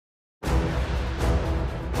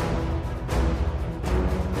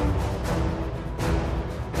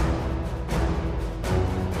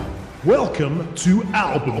Welcome to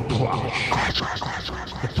Album Clash,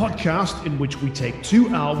 the podcast in which we take two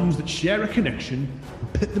albums that share a connection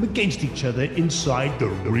and pit them against each other inside the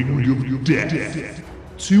ring of death.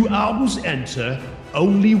 Two albums enter,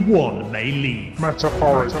 only one may leave.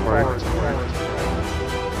 Metaphorically.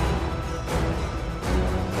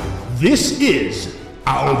 This is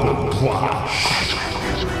Album Clash.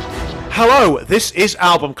 Hello, this is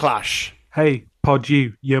Album Clash. Hey, pod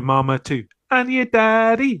you, your mama too. And your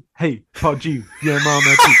daddy. Hey, pod you, your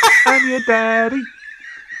mama too. And your daddy.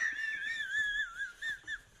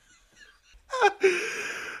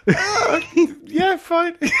 Yeah,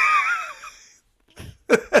 fine.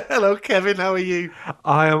 Hello, Kevin, how are you?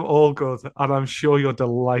 I am all good, and I'm sure you're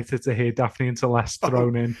delighted to hear Daphne and Celeste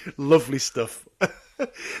thrown in. Lovely stuff.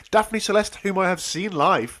 Daphne Celeste, whom I have seen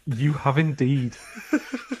live. You have indeed.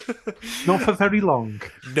 Not for very long.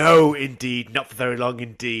 No, indeed, not for very long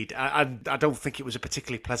indeed. And I don't think it was a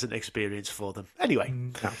particularly pleasant experience for them. Anyway,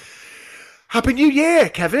 No. Happy New Year,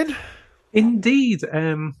 Kevin. Indeed.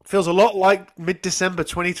 Feels a lot like mid-December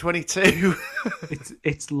 2022.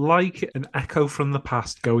 It's like an echo from the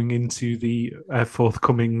past going into the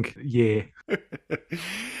forthcoming year.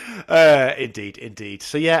 Indeed.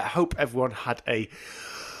 So yeah, hope everyone had a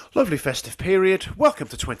lovely festive period. Welcome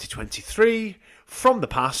to 2023 from the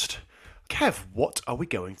past. Kev, what are we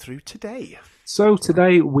going through today? So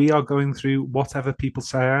today we are going through Whatever People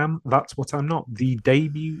Say I Am, That's What I'm Not, the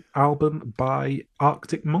debut album by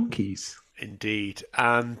Arctic Monkeys. Indeed.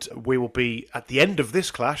 And we will be, at the end of this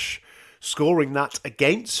clash, scoring that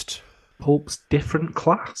against Pulp's Different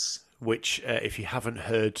Class. which, if you haven't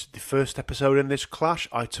heard the first episode in this clash,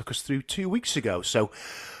 I took us through 2 weeks ago. So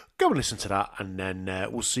go and listen to that, and then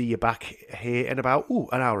we'll see you back here in about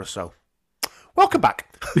an hour or so. Welcome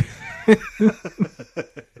back.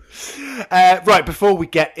 Right, before we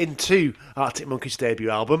get into Arctic Monkeys' debut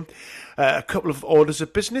album, a couple of orders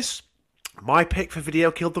of business. My pick for video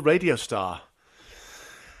killed the radio star.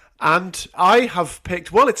 And I have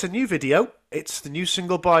picked, well, it's a new video. It's the new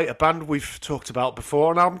single by a band we've talked about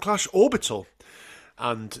before on Album Clash, Orbital.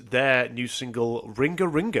 And their new single,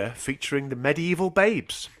 Ringa Ringa, featuring the Medieval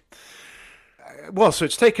Babes. Well, so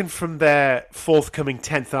it's taken from their forthcoming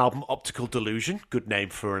 10th album, Optical Delusion. Good name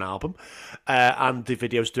for an album. And the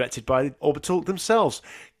video is directed by Orbital themselves.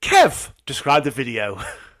 Kev, describe the video.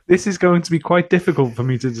 This is going to be quite difficult for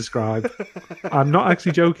me to describe. I'm not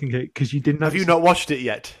actually joking here, because you didn't Have you not watched it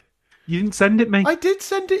yet? You didn't send it me. I did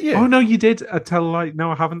send it you. Oh, no, you did. I tell like,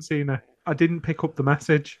 no, I haven't seen it. I didn't pick up the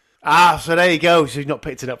message. So there you go. So you've not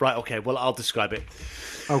picked it up. Right, okay, well, I'll describe it.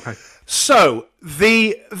 Okay. So,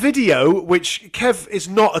 the video, which Kev is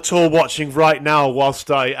not at all watching right now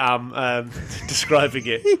whilst I am describing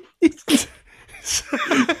it. So,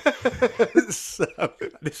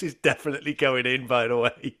 this is definitely going in, by the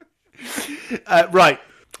way. Right,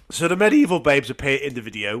 so the Medieval Babes appear in the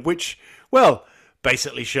video, which, well,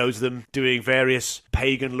 basically shows them doing various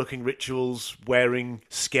pagan-looking rituals, wearing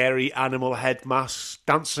scary animal head masks,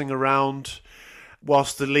 dancing around,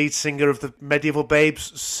 whilst the lead singer of the Medieval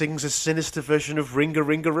Babes sings a sinister version of Ringa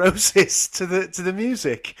Ringa Roses to the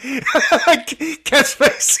music. Kev's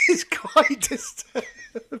face is quite disturbed.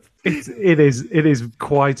 It is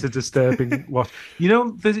quite a disturbing watch. You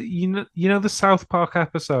know the South Park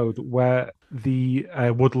episode where the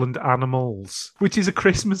woodland animals, which is a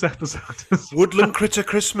Christmas episode. Woodland Critter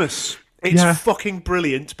Christmas. It's fucking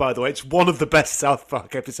brilliant, by the way. It's one of the best South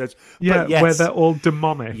Park episodes. Yeah, but yes. where they're all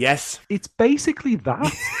demonic. Yes. It's basically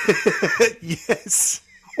that. Yes.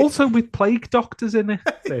 Also with plague doctors in it.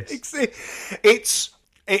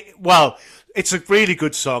 It's a really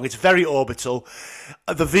good song. It's very Orbital.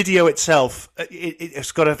 The video itself,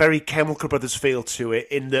 it's got a very Chemical Brothers feel to it,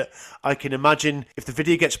 in that I can imagine if the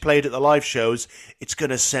video gets played at the live shows, it's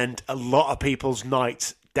going to send a lot of people's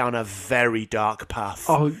night down a very dark path.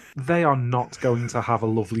 Oh, they are not going to have a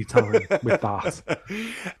lovely time with that.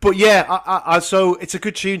 But yeah, so it's a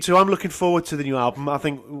good tune too. I'm looking forward to the new album. I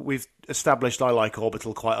think we've established I like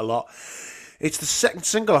Orbital quite a lot. It's the second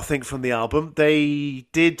single, I think, from the album. They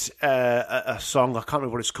did a song, I can't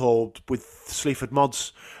remember what it's called, with Sleaford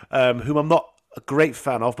Mods, whom I'm not a great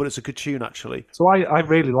fan of, but it's a good tune, actually. So I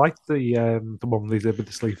really liked the one they did with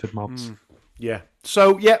the Sleaford Mods. Yeah.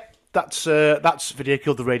 So, yeah, that's Video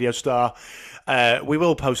Killed the Radio Star. We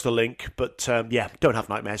will post a link, but, don't have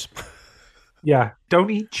nightmares. Yeah,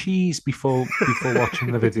 don't eat cheese before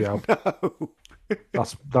watching the video. No.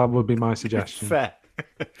 That would be my suggestion. Fair.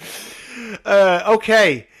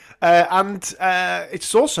 Okay. And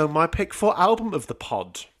it's also my pick for album of the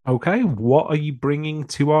pod. Okay, what are you bringing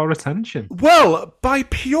to our attention? Well, by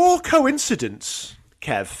pure coincidence,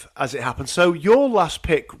 Kev, as it happened. So your last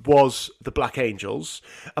pick was the Black Angels,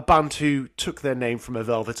 a band who took their name from a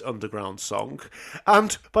Velvet Underground song.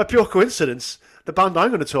 And by pure coincidence, the band I'm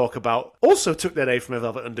going to talk about also took their name from a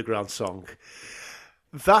Velvet Underground song.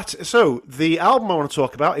 So the album I want to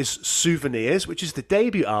talk about is Souvenirs, which is the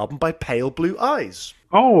debut album by Pale Blue Eyes.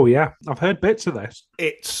 Oh, yeah. I've heard bits of this.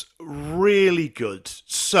 It's really good.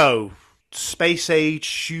 So, space age,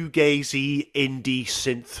 shoegazy, indie,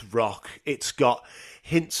 synth rock. It's got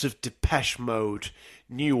hints of Depeche Mode,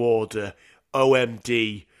 New Order,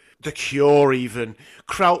 OMD, The Cure even,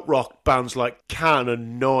 krautrock bands like Can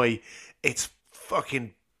and Neu. It's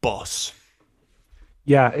fucking boss.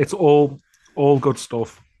 Yeah, it's all good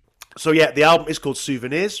stuff. So yeah, the album is called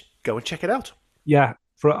Souvenirs. Go and check it out. Yeah,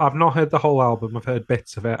 I've not heard the whole album. I've heard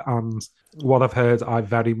bits of it, and what I've heard I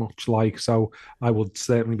very much like, so I would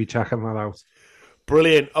certainly be checking that out.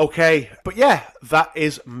 Brilliant. Okay. But yeah, that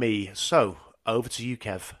is me. So over to you,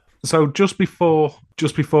 Kev. So just before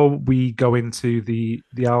we go into the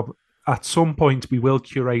album, at some point we will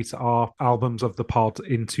curate our albums of the pod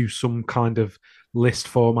into some kind of list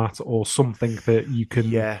format or something that you can.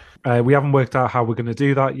 Yeah. We haven't worked out how we're going to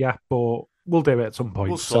do that yet, but we'll do it at some point.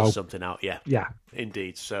 We'll sort something out. Yeah. Yeah.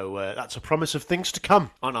 Indeed. So that's a promise of things to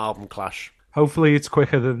come on Album Clash. Hopefully it's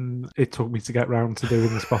quicker than it took me to get round to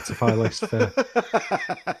doing the Spotify list.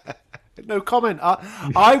 No comment.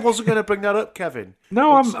 I wasn't going to bring that up, Kevin.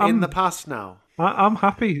 No, it's I'm in the past now. I'm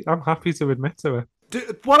happy. I'm happy to admit to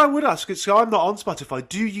it. What I would ask is, so I'm not on Spotify.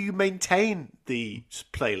 Do you maintain the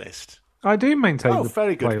playlist? I do maintain. Oh, the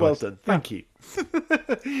very good. playlist. Well done. Thank you.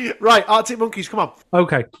 Right, Arctic Monkeys, come on.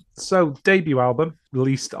 Okay, so debut album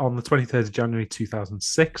released on the 23rd of January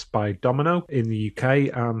 2006 by Domino in the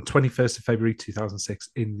UK and 21st of February 2006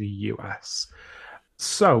 in the US.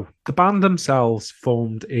 So the band themselves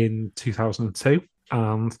formed in 2002,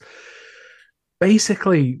 and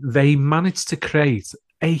basically they managed to create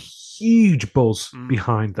a huge buzz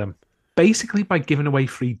behind them, basically by giving away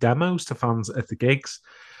free demos to fans at the gigs.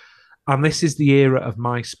 And this is the era of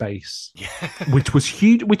MySpace, which was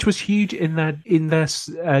huge in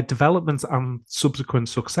their development and subsequent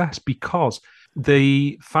success, because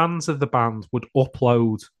the fans of the band would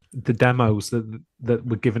upload the demos that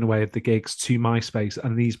were given away at the gigs to MySpace,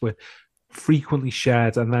 and these were frequently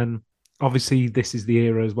shared. And then obviously this is the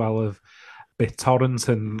era as well of BitTorrent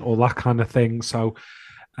and all that kind of thing. So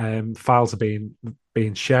files are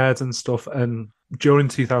being shared and stuff. And during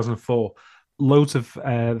 2004, loads of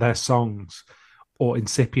their songs or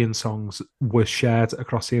incipient songs were shared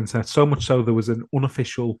across the internet. So much so there was an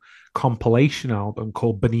unofficial compilation album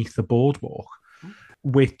called Beneath the Boardwalk,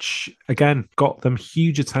 which again got them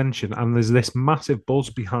huge attention. And there's this massive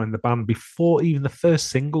buzz behind the band before even the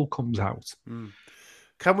first single comes out.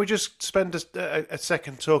 Can we just spend a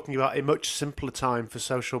second talking about a much simpler time for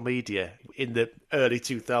social media in the early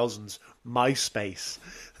 2000s, MySpace?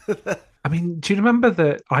 I mean, do you remember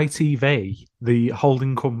that ITV, the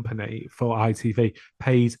holding company for ITV,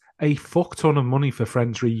 paid a fuck ton of money for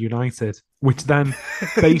Friends Reunited, which then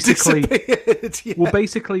basically,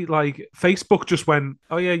 basically like Facebook just went,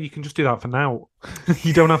 oh yeah, you can just do that for now.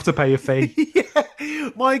 You don't have to pay a fee.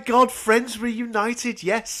 Yeah. My God, Friends Reunited,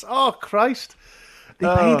 yes. Oh, Christ. They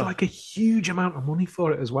paid like a huge amount of money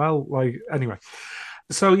for it as well. Like, anyway.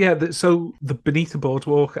 So yeah, so the Beneath the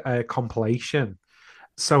Boardwalk compilation.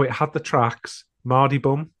 So it had the tracks Mardy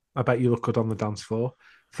Bum, I Bet You Look Good on the Dance Floor,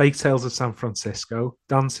 Fake Tales of San Francisco,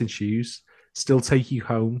 Dancing Shoes, Still Take You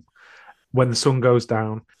Home, When the Sun Goes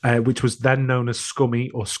Down, which was then known as Scummy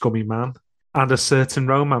or Scummy Man, and A Certain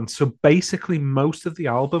Romance. So basically most of the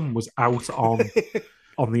album was out on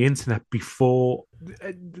the internet before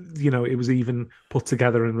it was even put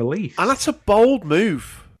together and released. And that's a bold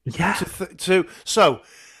move. Yeah. So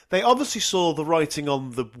they obviously saw the writing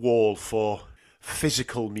on the wall for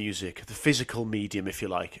physical music, the physical medium, if you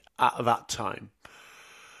like, at that time,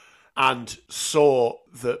 and saw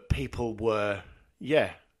that people were,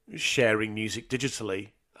 sharing music digitally,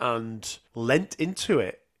 and lent into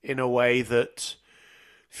it in a way that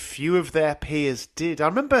few of their peers did. I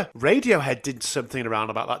remember Radiohead did something around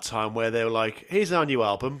about that time where they were like, here's our new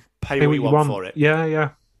album, pay what you want for it. Yeah.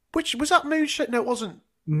 Which, was that Moonshine? No, it wasn't.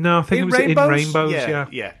 No, I think it was In Rainbows,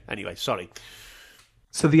 Yeah, anyway, sorry.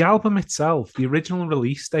 So the album itself, the original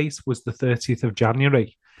release date was the 30th of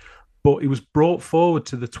January, but it was brought forward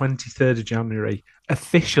to the 23rd of January,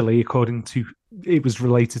 officially, according to, it was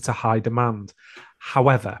related to high demand.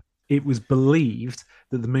 However, it was believed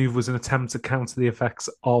that the move was an attempt to counter the effects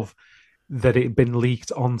of that it had been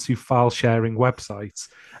leaked onto file-sharing websites.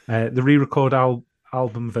 The re-record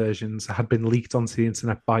album versions had been leaked onto the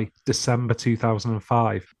internet by December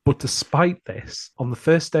 2005. But despite this, on the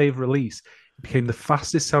first day of release, it became the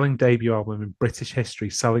fastest selling debut album in British history,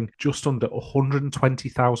 selling just under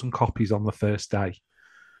 120,000 copies on the first day.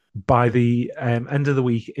 By the end of the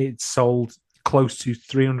week, it sold close to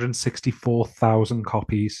 364,000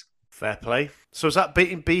 copies. Fair play. So is that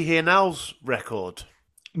beating Be Here Now's record?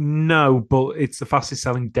 No, but it's the fastest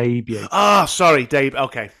selling debut. Sorry, Dave.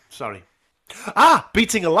 Okay, sorry.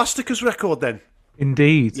 Beating Elastica's record then.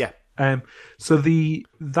 Indeed. Yeah. So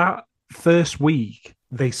that first week,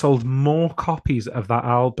 they sold more copies of that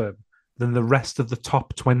album than the rest of the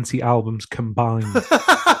top 20 albums combined.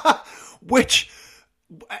 Which,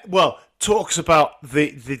 well, talks about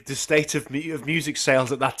the state of music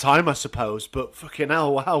sales at that time, I suppose. But fucking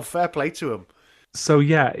hell, wow, fair play to them. So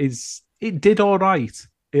yeah, it did all right.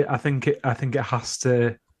 I think it has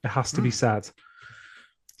to be said.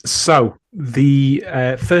 So the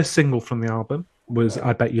first single from the album was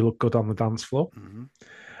 "I Bet You Look Good on the Dance Floor." Mm-hmm.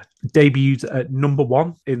 Debuted at number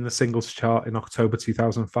 1 in the singles chart in October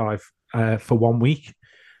 2005 for 1 week,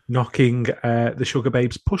 knocking the Sugar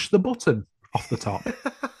Babes' "Push the Button" off the top.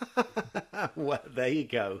 Well, there you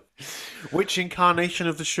go. Which incarnation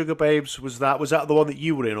of the Sugar Babes was that? Was that the one that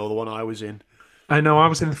you were in or the one I was in? I know, I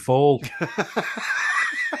was in the Fall.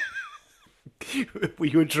 Were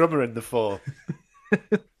you a drummer in the Fall?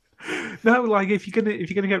 No, like if you're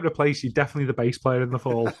gonna get replaced, you're definitely the bass player in the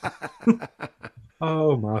Fall.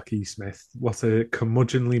 Oh, Mark E. Smith, what a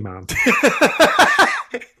curmudgeonly man.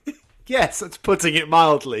 Yes, that's putting it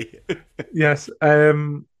mildly. Yes.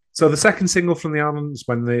 So the second single from the album is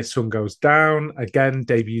When the Sun Goes Down. Again,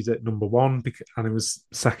 debuted at number 1, and it was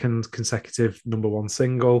second consecutive number 1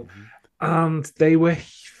 single. Mm-hmm. And they were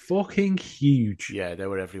fucking huge. Yeah, they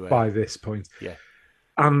were everywhere by this point. Yeah.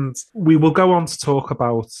 And we will go on to talk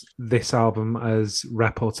about this album as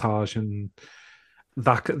reportage and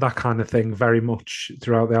that kind of thing very much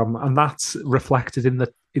throughout the album, and that's reflected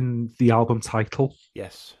in the album title.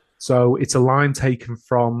 Yes. So it's a line taken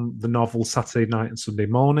from the novel Saturday Night and Sunday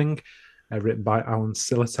Morning, written by Alan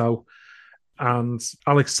Sillitoe, and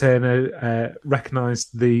Alex Turner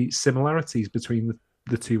recognised the similarities between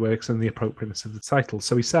the two works and the appropriateness of the title.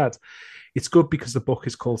 So he said, "It's good because the book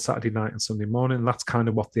is called Saturday Night and Sunday Morning." And that's kind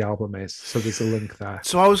of what the album is. So there's a link there.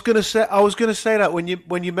 So I was going to say that when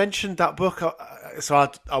you mentioned that book.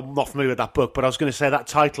 I'm not familiar with that book, but I was going to say that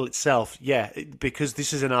title itself. Yeah, because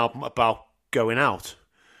this is an album about going out.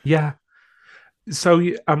 Yeah. So,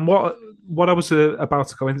 and what I was about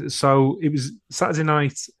to go into. So it was Saturday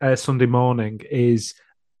Night, Sunday Morning is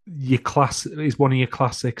one of your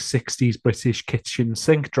classic 60s British kitchen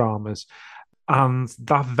sink dramas. And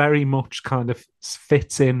that very much kind of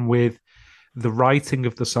fits in with the writing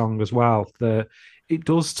of the song as well. It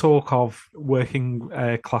does talk of working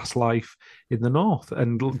class life in the north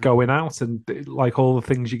and going out and like all the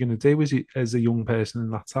things you're going to do as a young person in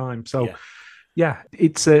that time. So, yeah,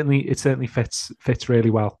 it certainly fits really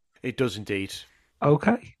well. It does indeed.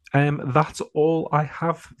 Okay, that's all I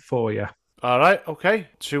have for you. All right. Okay.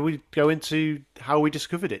 Shall we go into how we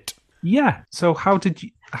discovered it? Yeah. So how did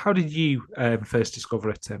you first discover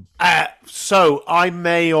it, Tim? So I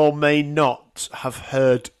may or may not have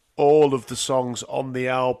heard all of the songs on the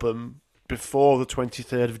album before the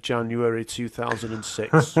 23rd of January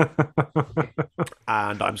 2006.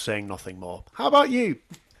 And I'm saying nothing more. How about you?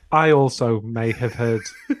 I also may have heard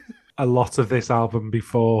a lot of this album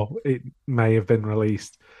before it may have been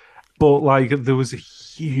released. But like there was a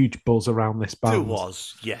huge buzz around this band. There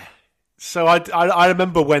was, yeah. So I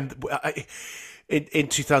remember when in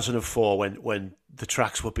 2004 when the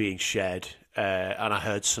tracks were being shared and I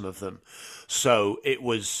heard some of them. So it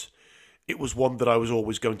was one that I was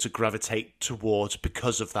always going to gravitate towards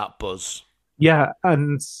because of that buzz. Yeah,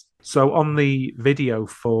 and so on the video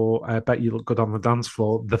for Bet You Look Good on the Dance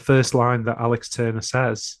Floor, the first line that Alex Turner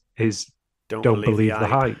says is "Don't believe the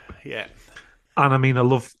hype." Yeah. And I mean,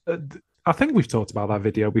 I think we've talked about that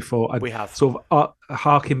video before. We have. Sort of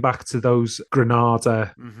harking back to those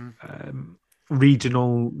Granada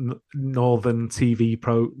regional northern TV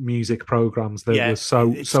music programs that were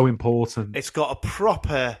so important. It's got a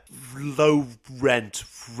proper low rent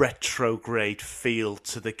retrograde feel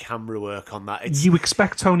to the camera work on that. You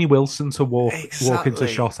expect Tony Wilson to walk into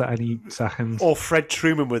shot at any second, or Fred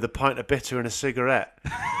Truman with a pint of bitter and a cigarette.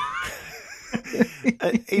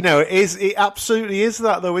 It absolutely is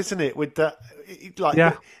that though, isn't it? With that,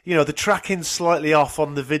 the tracking's slightly off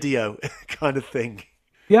on the video, kind of thing.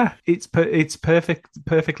 Yeah, it's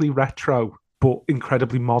perfectly retro, but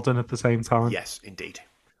incredibly modern at the same time. Yes, indeed.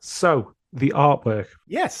 So the artwork.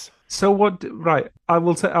 Yes. So what? Right, I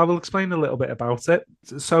will. I will explain a little bit about it.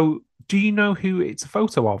 So, do you know who it's a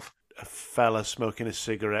photo of? A fella smoking a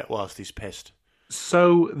cigarette whilst he's pissed.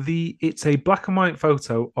 So it's a black and white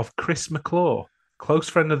photo of Chris McClure, close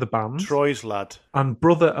friend of the band Troy's lad. and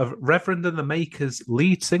brother of Reverend and the Makers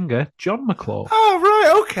lead singer John McClure. Oh,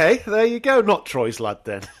 right, okay. There you go. Not Troy's lad,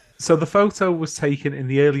 then. So the photo was taken in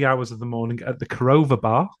the early hours of the morning at the Corova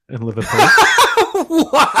Bar in Liverpool.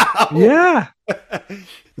 Wow! Yeah.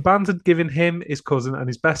 The band had given him, his cousin, and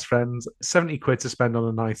his best friend 70 quid to spend on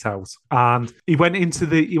a night out. And he went into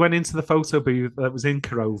the photo booth that was in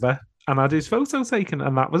Corova and had his photo taken,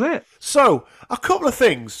 and that was it. So, a couple of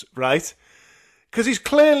things, right? Because he's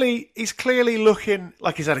clearly looking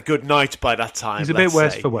like he's had a good night by that time. He's a bit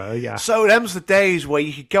worse for wear, yeah. So them's the days where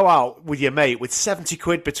you could go out with your mate with 70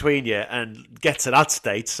 quid between you and get to that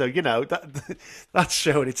state. So, you know, that's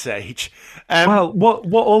showing its age. Well, what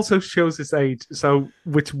also shows its age, so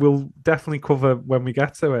which we'll definitely cover when we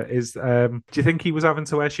get to it, is do you think he was having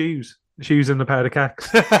to wear shoes? Shoes and a pair of kicks?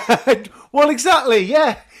 Well, exactly,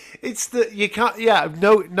 yeah. It's that you can't,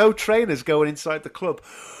 no trainers going inside the club.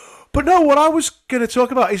 But no, what I was going to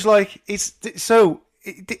talk about is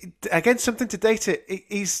again, something to date it.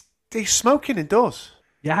 He's smoking indoors.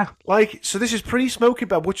 Yeah. So this is pre-smoking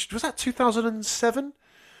ban, which was that 2007.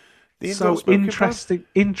 So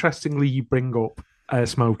interestingly, you bring up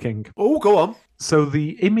smoking. Oh, go on. So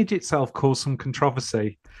the image itself caused some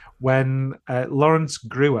controversy when Lawrence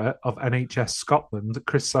Greer of NHS Scotland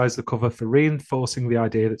criticised the cover for reinforcing the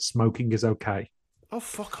idea that smoking is okay. Oh,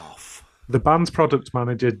 fuck off. The band's product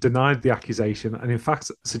manager denied the accusation and in fact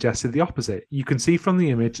suggested the opposite. You can see from the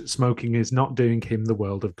image that smoking is not doing him the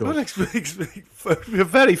world of good. A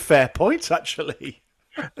very fair point, actually.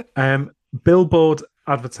 Billboard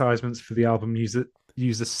advertisements for the album use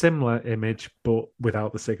a similar image but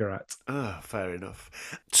without the cigarette. Oh, fair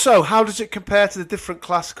enough. So how does it compare to the different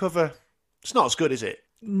class cover? It's not as good, is it?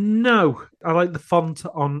 No. I like the font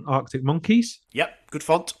on Arctic Monkeys. Yep, good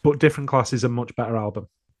font. But Different Class is a much better album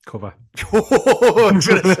cover. Oh, I was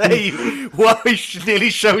going to say, well, he nearly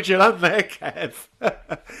showed you that there, Kev.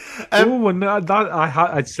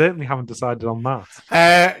 I certainly haven't decided on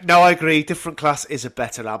that. No, I agree. Different Class is a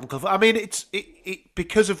better album cover. I mean, it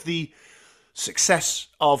because of the success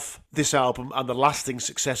of this album and the lasting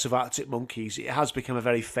success of Arctic Monkeys, it has become a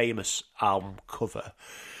very famous album cover.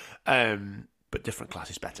 But Different Class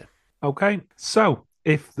is better. Okay, so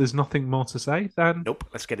if there's nothing more to say, then... Nope,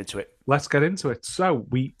 let's get into it. Let's get into it. So,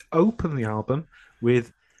 we open the album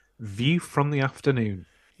with View from the Afternoon.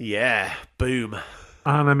 Yeah, boom.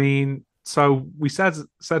 And I mean, so we said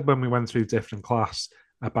when we went through Different Class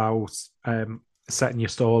about setting your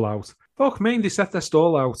stall out. Fuck me, they set their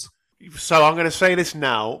stall out. So I'm going to say this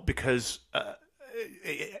now because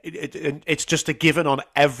it's just a given on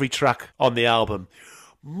every track on the album.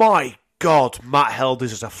 My God, Matt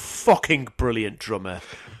Helders is a fucking brilliant drummer.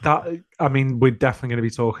 We're definitely going to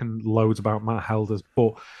be talking loads about Matt Helders,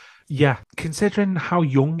 but yeah, considering how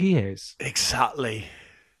young he is. Exactly.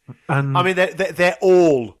 And I mean, they're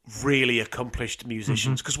all really accomplished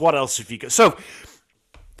musicians, because what else have you got? So,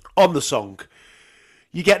 on the song,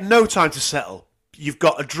 you get No Time to Settle. You've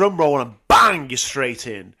got a drum roll and bang, you're straight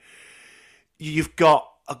in. You've got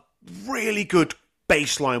a really good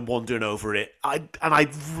bass line wandering over it. I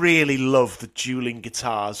really love the dueling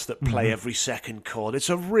guitars that play every second chord. It's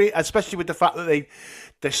especially with the fact that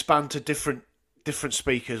they span to different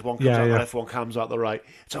speakers. One comes out the left, one comes out the right.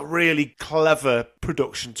 It's a really clever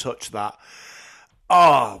production touch, that.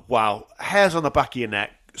 Oh, wow. Hairs on the back of your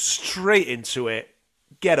neck. Straight into it.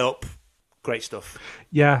 Get up. Great stuff.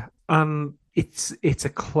 Yeah, and it's a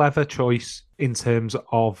clever choice in terms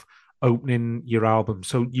of opening your album.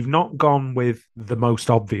 So you've not gone with the most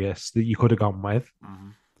obvious that you could have gone with,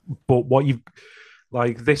 but what you've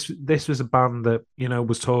this was a band that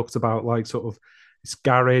was talked about, like sort of it's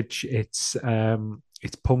garage, it's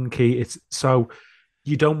punky, it's so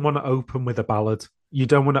you don't want to open with a ballad. You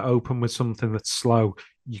don't want to open with something that's slow.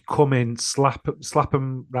 You come in, slap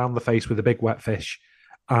them round the face with a big wet fish.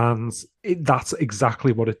 And that's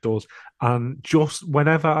exactly what it does. And just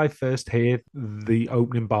whenever I first hear the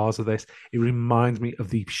opening bars of this, it reminds me of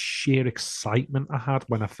the sheer excitement I had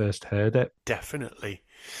when I first heard it. Definitely.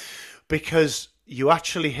 Because you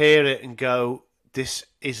actually hear it and go, this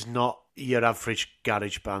is not your average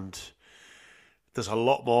garage band. There's a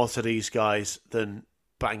lot more to these guys than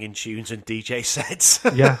banging tunes and DJ sets.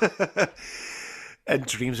 Yeah. And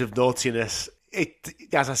Dreams of Naughtiness.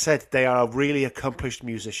 As I said, they are really accomplished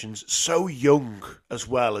musicians, so young as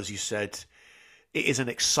well, as you said. It is an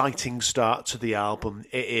exciting start to the album.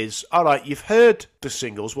 It is, all right, you've heard the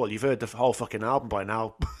singles. Well, you've heard the whole fucking album by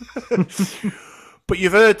now. But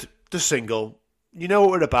you've heard the single. You know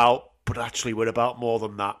what we're about, but actually we're about more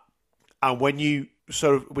than that. And when you,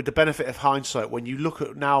 sort of, with the benefit of hindsight, when you look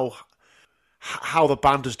at now how the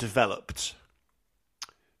band has developed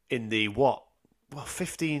in the,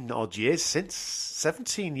 15 odd years since,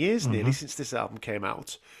 17 years nearly since this album came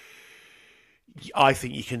out, I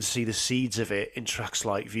think you can see the seeds of it in tracks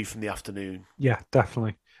like View from the Afternoon. Yeah,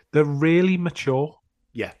 definitely. They're really mature.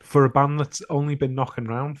 Yeah. For a band that's only been knocking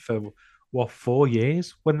around for, 4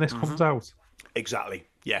 years when this comes out? Exactly.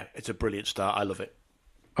 Yeah, it's a brilliant start. I love it.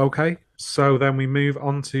 Okay, so then we move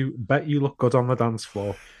on to Bet You Look Good on the Dance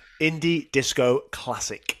Floor. Indie disco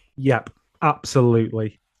classic. Yep,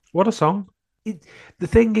 absolutely. What a song. The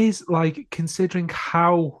thing is, like, considering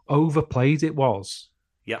how overplayed it was,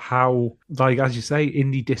 how, like, as you say,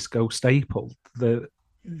 indie disco staple, the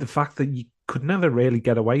fact that you could never really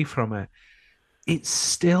get away from it, it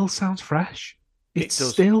still sounds fresh. It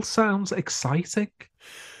still sounds exciting.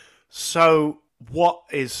 So, what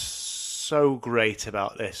is so great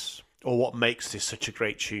about this, or what makes this such a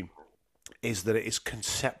great tune, is that it is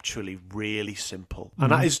conceptually really simple.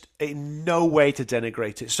 And that is in no way to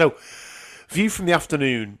denigrate it. So, View from the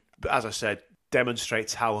Afternoon, as I said,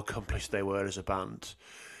 demonstrates how accomplished they were as a band.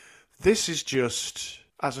 This is just,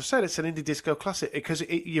 as I said, it's an indie disco classic because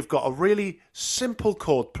you've got a really simple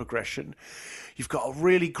chord progression. You've got a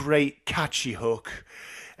really great catchy hook.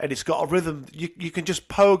 And it's got a rhythm. You can just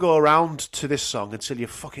pogo around to this song until your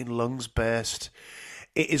fucking lungs burst.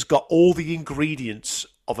 It has got all the ingredients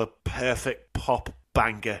of a perfect pop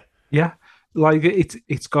banger. Yeah, like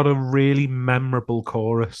it's got a really memorable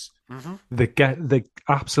chorus that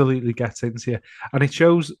absolutely gets into you, and it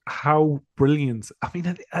shows how brilliant. I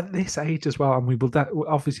mean, at this age as well, and we will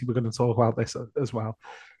obviously we're going to talk about this as well.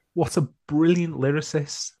 What a brilliant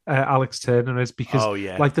lyricist Alex Turner is, because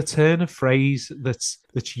like the turn of phrase that's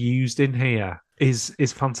used in here is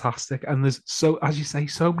fantastic, and there's, so as you say,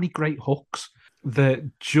 so many great hooks that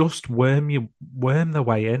just worm their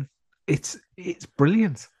way in. It's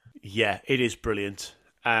brilliant. Yeah, it is brilliant.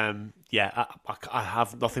 I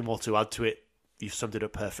have nothing more to add to it. You've summed it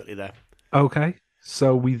up perfectly there. Okay,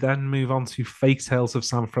 so we then move on to Fake Tales of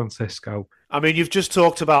San Francisco. I mean, you've just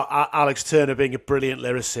talked about Alex Turner being a brilliant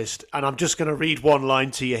lyricist, and I'm just going to read one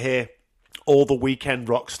line to you here. All the weekend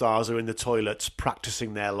rock stars are in the toilets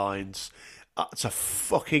practicing their lines. It's a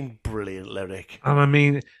fucking brilliant lyric. And I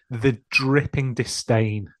mean, the dripping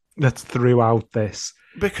disdain that's throughout this.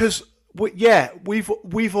 Because,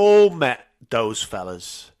 we've all met those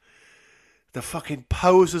fellas. The fucking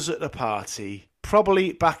posers at the party.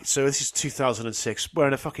 Probably back, so this is 2006,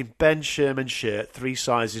 wearing a fucking Ben Sherman shirt, 3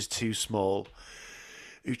 sizes too small,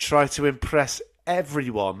 who try to impress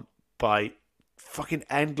everyone by fucking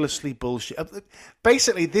endlessly bullshit.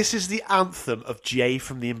 Basically, this is the anthem of Jay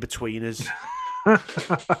from the Inbetweeners.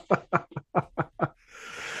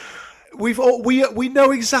 We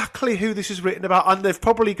know exactly who this is written about, and they've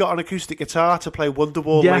probably got an acoustic guitar to play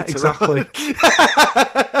Wonderwall later. Exactly.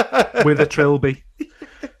 With a trilby.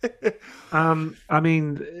 I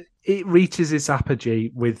mean, it reaches its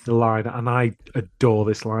apogee with the line, and I adore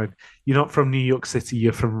this line. You're not from New York City,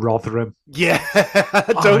 you're from Rotherham. Yeah,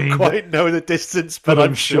 I don't quite know the distance, but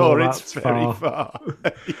I'm sure it's very far.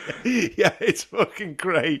 Yeah, it's fucking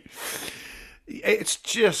great. It's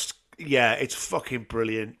just, it's fucking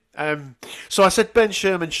brilliant. So I said Ben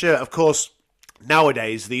Sherman shirt. Of course,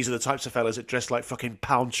 nowadays, these are the types of fellas that dress like fucking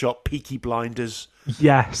pound shop Peaky Blinders.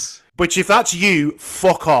 Yes. Which, if that's you,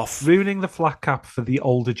 fuck off. Ruining the flat cap for the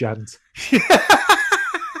older gent.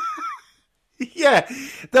 Yeah,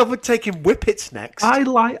 they'll be taking whippets next. I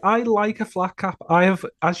like a flat cap. I have,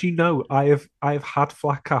 as you know, I have had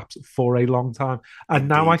flat caps for a long time, and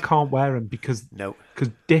now I can't wear them because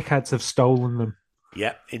dickheads have stolen them.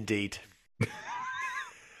 Yeah, indeed.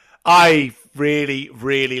 I really,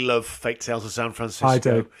 really love Fake Tales of San Francisco. I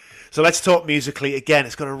do. So let's talk musically. Again,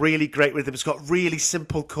 it's got a really great rhythm. It's got really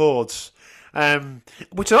simple chords,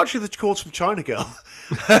 which are actually the chords from China Girl.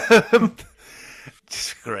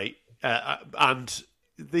 It's great. And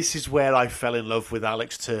this is where I fell in love with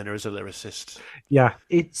Alex Turner as a lyricist. Yeah,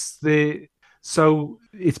 it's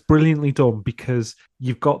brilliantly done because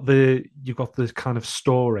you've got the kind of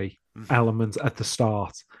story element at the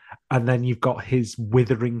start, and then you've got his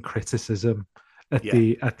withering criticism at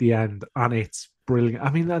the end, and it's brilliant. I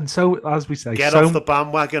mean, and so as we say, get off the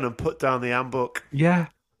bandwagon and put down the handbook. Yeah,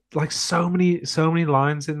 like so many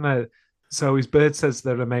lines in there. So his bird says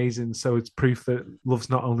they're amazing. So it's proof that love's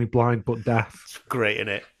not only blind but deaf. It's great, isn't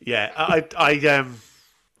it? Yeah, I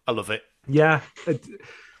love it. Yeah,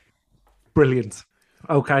 brilliant.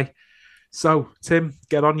 Okay, so Tim,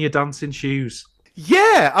 get on your dancing shoes.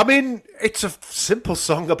 Yeah, I mean, it's a simple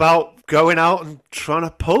song about going out and trying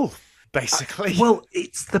to pull, basically. Well,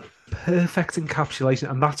 it's the perfect encapsulation,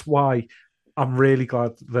 and that's why I'm really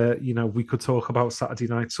glad that we could talk about Saturday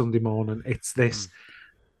night, Sunday morning. It's this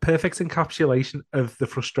perfect encapsulation of the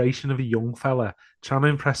frustration of a young fella trying to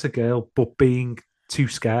impress a girl, but being too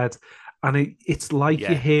scared. And it's like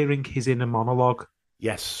Yeah. you're hearing his inner monologue,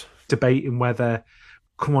 Yes. debating whether,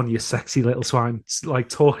 come on, you sexy little swine, like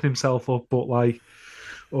talking himself up, but like,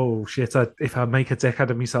 oh shit, if I make a dick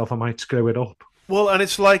out of myself, I might screw it up. Well, and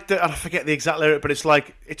it's like, I forget the exact lyric, but it's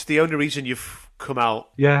like, it's the only reason you've come out.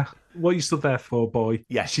 Yeah. What you stood there for, boy?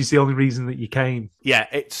 Yeah. She's the only reason that you came. Yeah,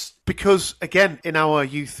 it's because, again, in our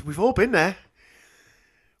youth, we've all been there.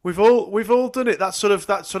 We've all done it. That sort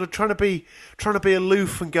of trying to be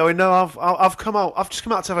aloof and going, no, I've come out. I've just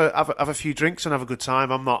come out to have a few drinks and have a good time.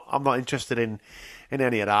 I'm not interested in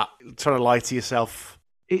any of that. Trying to lie to yourself.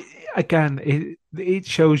 It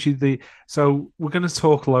shows you so we're going to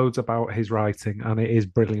talk loads about his writing, and it is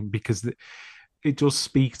brilliant because it does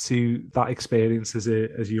speak to that experience as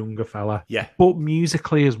a younger fella. Yeah. But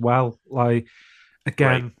musically as well, like,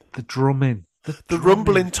 again, Right. the drumming. The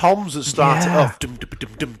rumbling toms that start Yeah. off, dum, dum,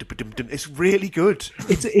 dum, dum, dum, dum, dum. It's really good.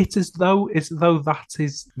 It's as though that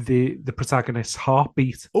is the protagonist's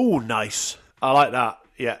heartbeat. Oh, nice. I like that.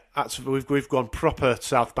 Yeah, we've gone proper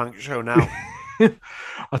South Bank show now.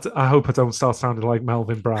 I hope I don't start sounding like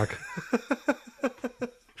Melvin Bragg.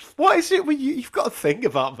 What is it when you've got a thing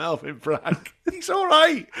about Melvin Bragg? He's all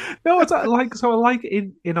right. No, it's like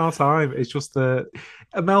in our time. It's just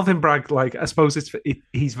Melvin Bragg. Like, I suppose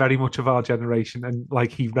he's very much of our generation, and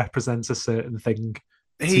like he represents a certain thing.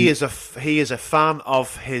 He is a fan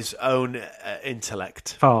of his own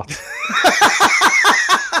intellect. Fart.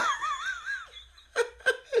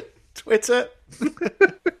 Twitter.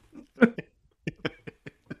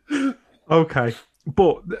 Okay,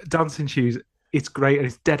 but Dancing Shoes, it's great and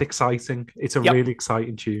it's dead exciting. It's a really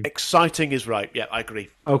exciting tune. Exciting is right. Yeah, I agree.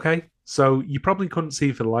 Okay, so you probably couldn't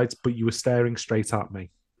see for the lights, but you were staring straight at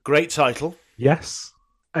me. Great title. Yes.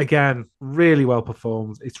 Again, really well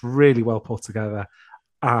performed. It's really well put together.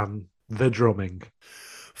 And the drumming.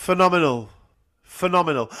 Phenomenal.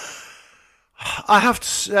 I have to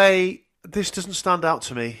say, this doesn't stand out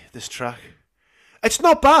to me, this track. It's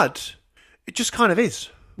not bad. It just kind of is.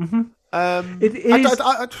 Mm-hmm. It is.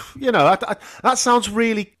 That sounds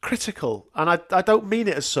really critical, and I don't mean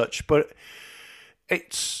it as such, but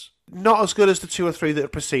it's not as good as the two or three that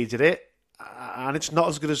have preceded it, and it's not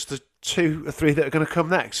as good as the two or three that are going to come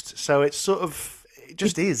next. So it's it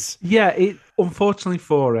just is. Yeah, unfortunately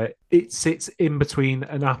for it sits in between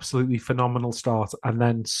an absolutely phenomenal start and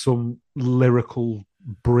then some lyrical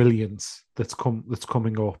brilliance that's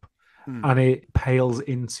coming up. And it pales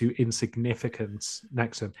into insignificance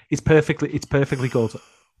next to him. It's perfectly good.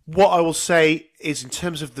 What I will say is, in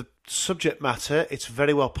terms of the subject matter, it's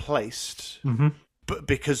very well placed. Mm-hmm. But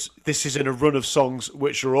because this is in a run of songs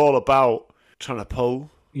which are all about trying to pull,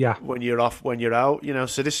 when you're off, when you're out,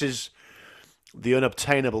 So this is the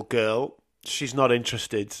unobtainable girl. She's not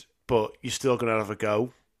interested, but you're still going to have a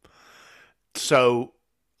go. So,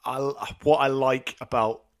 what I like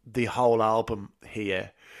about the whole album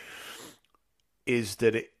here is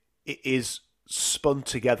that it is spun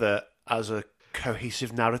together as a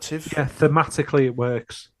cohesive narrative. Yeah, thematically it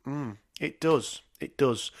works. It does.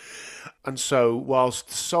 And so, whilst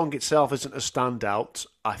the song itself isn't a standout,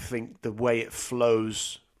 I think the way it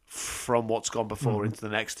flows from what's gone before into the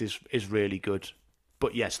next is really good.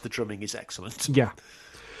 But yes, the drumming is excellent. Yeah.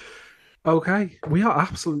 Okay, we are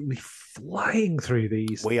absolutely flying through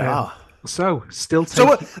these. We are. So, still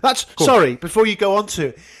So taking... that's Cool. Sorry, before you go on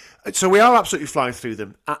to, so we are absolutely flying through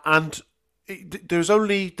them, and there are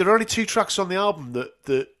only 2 tracks on the album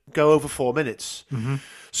that go over 4 minutes. Mm-hmm.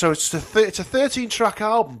 So it's a 13-track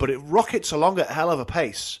album, but it rockets along at a hell of a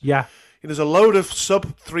pace. Yeah, There's a load of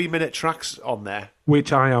sub 3-minute tracks on there.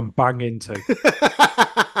 which I am bang into.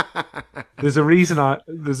 There's a reason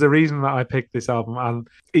that I picked this album, and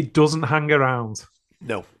it doesn't hang around.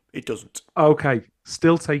 No, it doesn't. Okay,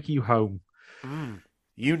 Still Take You Home.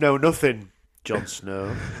 You know nothing, Jon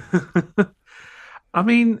Snow. I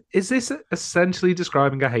mean, is this essentially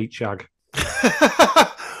describing a hate shag?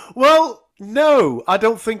 Well, no, I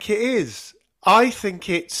don't think it is. I think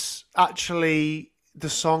it's actually the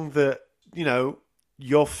song that,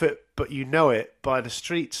 You're Fit But You Know It by The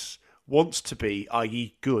Streets wants to be,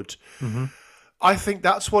 i.e. good. Mm-hmm. I think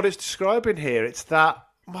that's what it's describing here. It's that,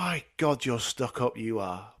 my God, you're stuck up, you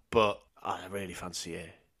are, but I really fancy you.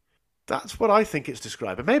 That's what I think it's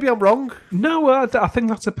describing. Maybe I'm wrong. No, I think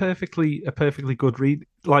that's a perfectly good read.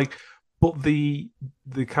 Like, but the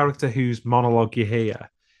character whose monologue you hear,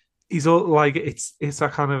 he's all like it's a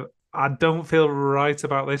kind of, I don't feel right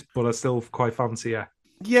about this, but I still quite fancy it.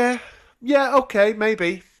 Yeah, okay,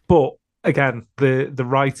 maybe. But again, the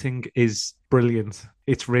writing is brilliant.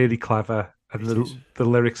 It's really clever, and the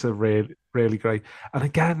lyrics are really great. And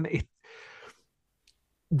again,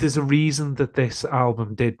 there's a reason that this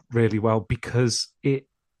album did really well, because it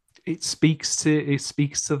speaks to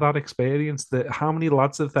that experience, that how many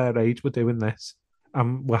lads of their age were doing this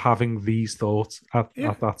and were having these thoughts at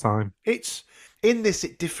that time. It's in this,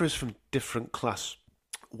 it differs from Different Class,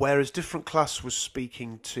 whereas Different Class was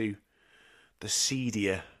speaking to the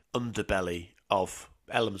seedier underbelly of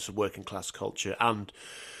elements of working class culture and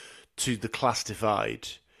to the class divide.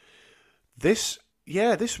 This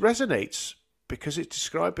resonates because it's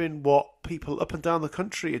describing what people up and down the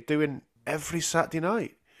country are doing every Saturday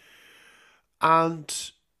night. And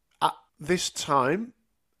at this time,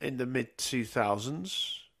 in the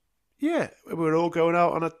mid-2000s, we were all going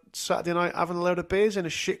out on a Saturday night having a load of beers in a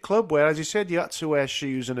shit club where, as you said, you had to wear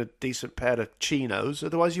shoes and a decent pair of chinos,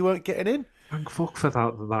 otherwise you weren't getting in. Thank fuck for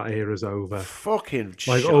that era's over. Fucking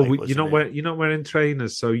like, shite, you're not wearing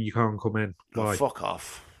trainers, so you can't come in. Oh, fuck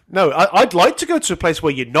off. No, I'd like to go to a place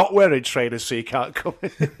where you're not wearing trainers so you can't come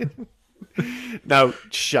in. No,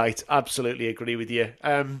 shite. Absolutely agree with you.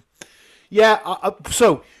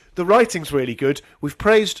 So the writing's really good. We've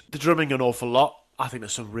praised the drumming an awful lot. I think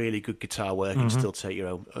there's some really good guitar work. You still take your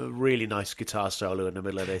own. A really nice guitar solo in the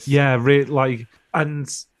middle of this. Yeah,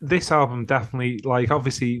 and this album definitely, like,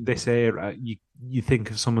 obviously this era, you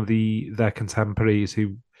think of some of their contemporaries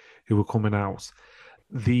who were coming out,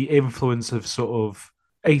 the influence of sort of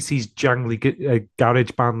 80s jangly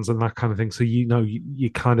garage bands and that kind of thing. So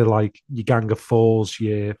you kind of like your Gang of Fours,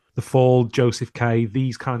 The Fall, Joseph K,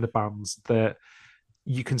 these kind of bands that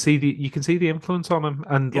you can see the influence on them,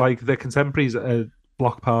 and like their contemporaries,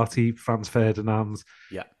 Block Party, Franz Ferdinand.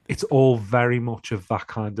 Yeah, it's all very much of that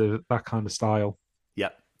kind of style. Yeah,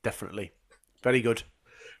 definitely, very good.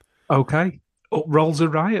 Okay, up rolls a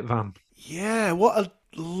Riot Van. Yeah, what a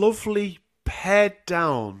lovely pared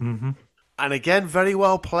down, and again very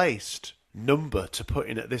well placed number to put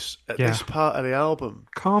in at this part of the album.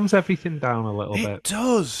 Calms everything down a little bit. It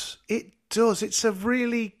does. It's a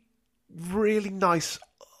really, really nice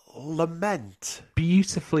lament.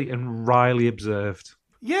 Beautifully and wryly observed.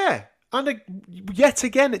 Yeah, and yet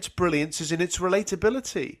again its brilliance is in its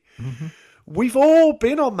relatability. We've all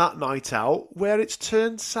been on that night out where it's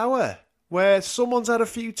turned sour, where someone's had a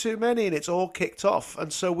few too many and it's all kicked off,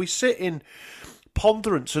 and so we sit in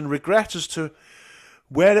ponderance and regret as to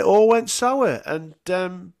where it all went sour. And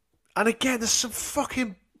again, there's some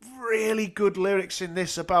fucking really good lyrics in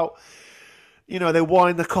this about, they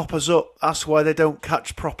wind the coppers up, that's why they don't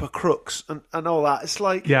catch proper crooks, and all that. It's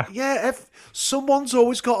like, someone's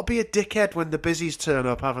always got to be a dickhead when the busies turn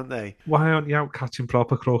up, haven't they? Why aren't you out catching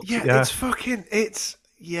proper crooks?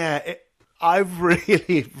 I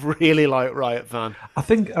really, really like Riot Van. I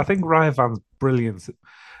think Riot Van's brilliant,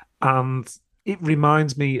 and it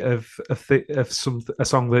reminds me of a song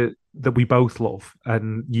that we both love,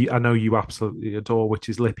 and I know you absolutely adore, which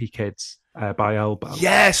is Lippy Kids by Elbow.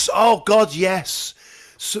 Yes, oh God, yes.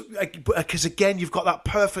 So, because again, you've got that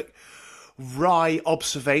perfect wry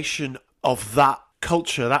observation of that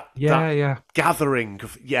culture, that gathering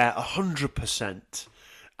of 100%,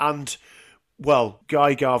 and. Well,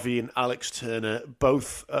 Guy Garvey and Alex Turner,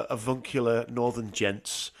 both avuncular northern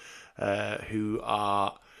gents who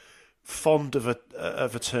are fond of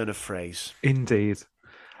a turn of phrase. Indeed.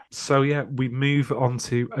 So, we move on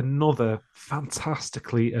to another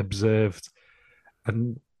fantastically observed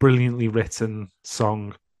and brilliantly written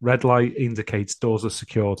song. Red light indicates doors are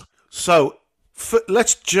secured. So,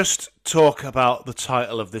 let's just talk about the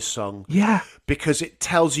title of this song. Yeah. Because it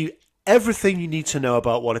tells you everything you need to know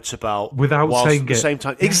about what it's about without saying at the same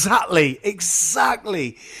time. Exactly.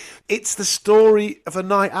 It's the story of a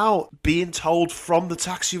night out being told from the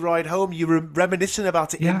taxi ride home. You were reminiscing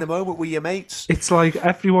about it in the moment with your mates. It's like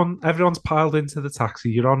everyone's piled into the taxi.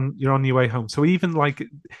 You're on your way home. So even like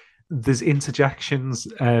there's interjections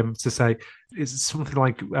to say it's something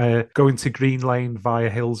like going to Green Lane via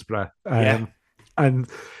Hillsborough. And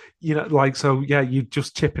you're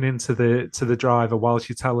just chipping into the driver whilst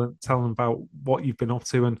you're telling about what you've been up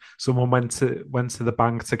to, and someone went to the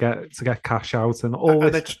bank to get cash out, and all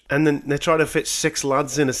this. And then they're trying to fit 6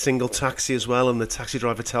 lads in a single taxi as well, and the taxi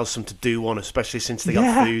driver tells them to do one, especially since they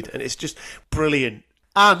got food, and it's just brilliant.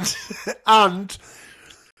 And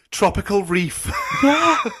Tropical Reef.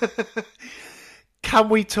 Yeah. can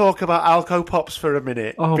we talk about Alco Pops for a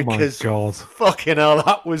minute? Oh Because my God. fucking hell,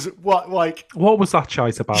 that was what, like... What was that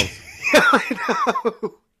shite about? I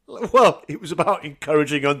know. Well, it was about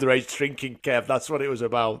encouraging underage drinking, Kev. That's what it was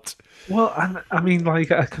about. Well, and I mean,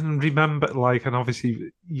 like, I can remember, like, and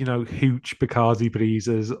obviously, you know, Hooch, Bacardi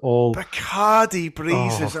Breezers, all Bacardi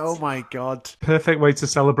Breezers, oh my God. perfect way to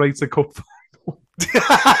celebrate the cup.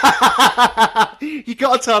 You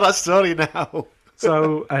got to tell that story now.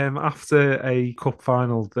 So, after a cup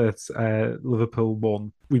final that Liverpool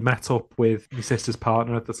won, we met up with my sister's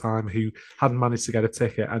partner at the time who hadn't managed to get a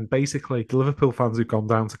ticket. And basically, the Liverpool fans who'd gone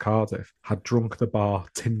down to Cardiff had drunk the bar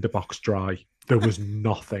tinderbox dry. There was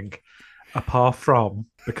nothing apart from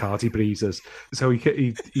Bacardi Breezers. So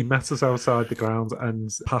he met us outside the ground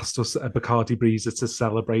and passed us a Bacardi Breezer to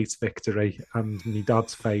celebrate victory. And my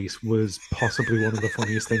dad's face was possibly one of the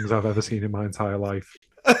funniest things I've ever seen in my entire life.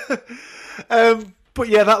 But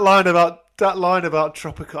yeah, that line about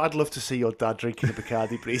tropical. I'd love to see your dad drinking a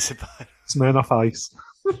Bacardi Breezer. Smirnoff Ice.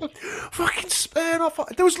 Fucking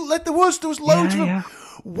Smirnoff. There was loads of them.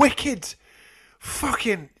 Wicked.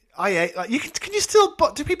 Fucking. I ate. Like, can you still?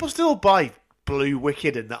 Do people still buy Blue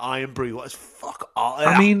Wicked in the Iron Brew? What is fuck?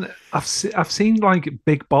 I mean, I've seen like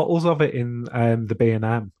big bottles of it in the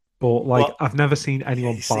B&M. But like, well, I've never seen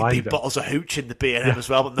anyone buy them. Bottles of Hooch in the B&M as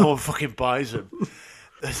well, but no one fucking buys them.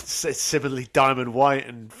 It's similarly Diamond White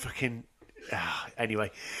and fucking...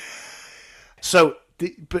 anyway. So,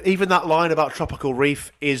 but even that line about Tropical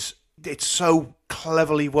Reef it's so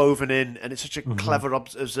cleverly woven in, and it's such a clever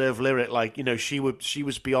observed lyric. Like, you know, she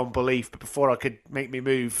was beyond belief, but before I could make me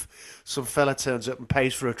move, some fella turns up and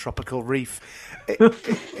pays for a Tropical Reef.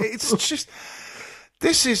 It's just...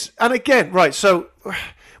 This is... And again, right, so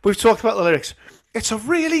we've talked about the lyrics. It's a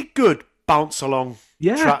really good bounce-along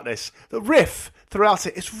track, this. The riff... throughout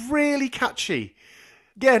it, it's really catchy.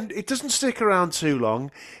 Again, it doesn't stick around too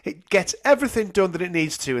long. It gets everything done that it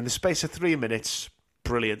needs to in the space of 3 minutes.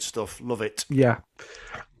 Brilliant stuff. Love it. Yeah.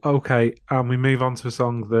 Okay, and we move on to a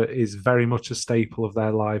song that is very much a staple of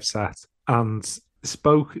their live set and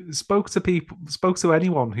spoke to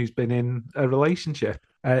anyone who's been in a relationship.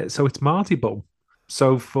 So it's Mardy Bum.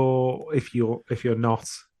 So for if you're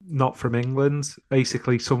not from England,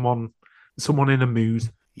 basically someone in a mood.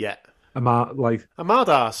 Yeah. A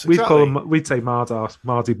mardas. Exactly. We'd say mardas,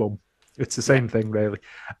 Mardy Bum. It's the same thing, really.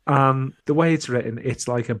 And the way it's written, it's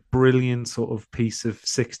like a brilliant sort of piece of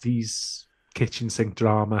 60s kitchen sink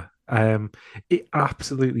drama. It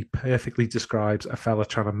absolutely perfectly describes a fella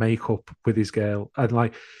trying to make up with his girl and,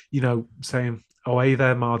 like, you know, saying, "Oh, hey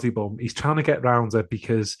there, Mardy Bum." He's trying to get round her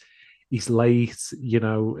because he's late. You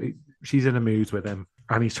know, she's in a mood with him,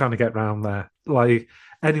 and he's trying to get round there. Like,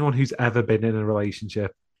 anyone who's ever been in a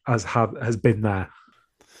relationship has been there.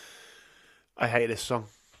 I hate this song.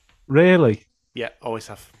 Really? Yeah, always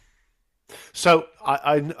have. So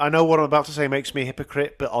I know what I'm about to say makes me a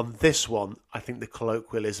hypocrite, but on this one, I think the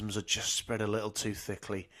colloquialisms are just spread a little too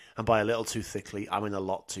thickly, and by a little too thickly, I mean a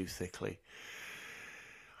lot too thickly.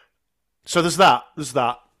 So there's that.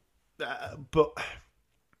 But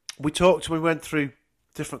we went through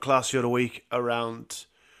different class the other week around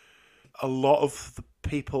a lot of the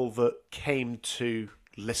people that came to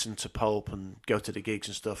listen to Pulp and go to the gigs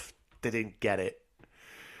and stuff, they didn't get it.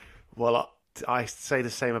 Well, I say the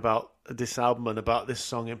same about this album and about this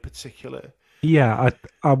song in particular. Yeah,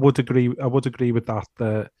 I would agree. I would agree with that.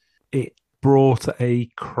 That it brought a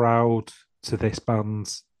crowd to this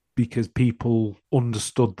band because people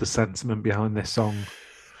understood the sentiment behind this song.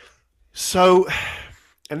 So,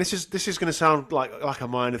 and this is going to sound like a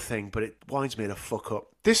minor thing, but it winds me the fuck up.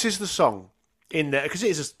 This is the song in there, because it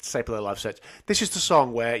is a staple of their live sets. This is the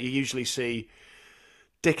song where you usually see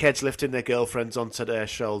dickheads lifting their girlfriends onto their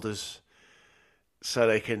shoulders so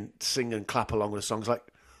they can sing and clap along with the songs. Like,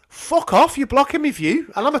 fuck off, you're blocking me view,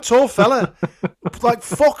 and I'm a tall fella. Like,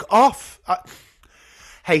 fuck off. I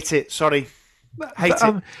hate it, sorry. Hate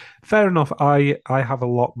it. Fair enough. I have a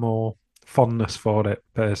lot more fondness for it,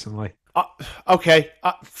 personally. Okay,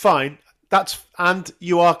 fine. And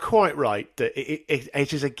you are quite right that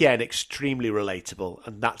it is, again, extremely relatable,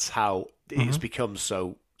 and that's how it has become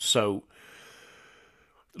so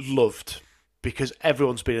loved, because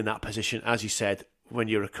everyone's been in that position, as you said, when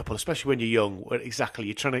you're a couple, especially when you're young. Where exactly,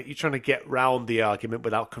 you're trying to get round the argument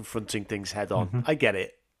without confronting things head on. I get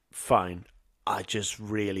it, fine. I just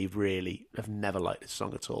really, really have never liked this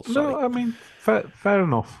song at all. Sorry. No, I mean, fair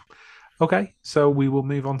enough. Okay, so we will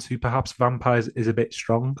move on to perhaps Vampires is a bit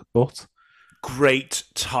strong, but great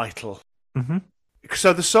title.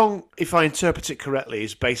 So the song, if I interpret it correctly,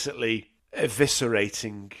 is basically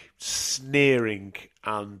eviscerating, sneering,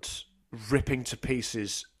 and ripping to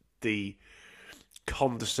pieces the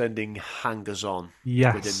condescending hangers-on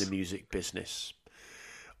Yes. within the music business.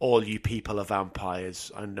 All you people are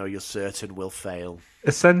vampires. I know you're certain will fail.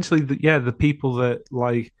 Essentially, the people that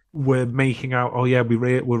like were making out, oh yeah,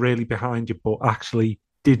 we're really behind you, but actually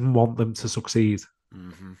didn't want them to succeed.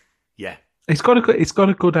 Mm-hmm. Yeah. It's got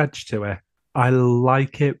a good edge to it. I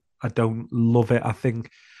like it. I don't love it. I think,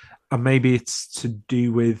 and maybe it's to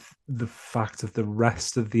do with the fact of the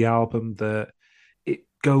rest of the album that it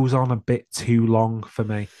goes on a bit too long for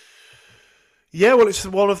me. Yeah, well, it's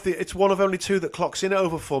one of only two that clocks in at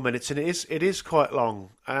over 4 minutes, and it is quite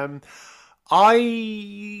long.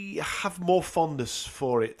 I have more fondness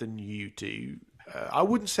for it than you do. I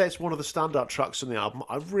wouldn't say it's one of the standout tracks on the album.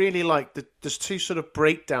 I really like there's two sort of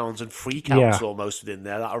breakdowns and freakouts almost within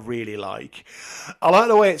there that I really like. I like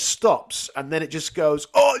the way it stops and then it just goes,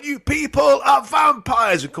 "All you people are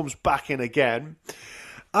vampires," and comes back in again.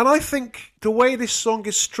 And I think the way this song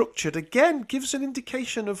is structured again gives an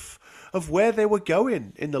indication of where they were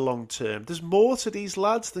going in the long term. There's more to these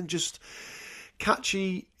lads than just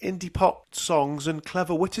catchy indie pop songs and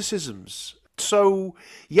clever witticisms. So,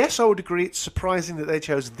 yes, I would agree it's surprising that they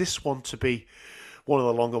chose this one to be one of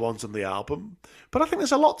the longer ones on the album. But I think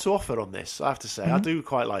there's a lot to offer on this, I have to say. I do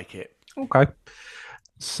quite like it. Okay.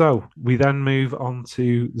 So, we then move on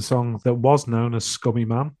to the song that was known as Scummy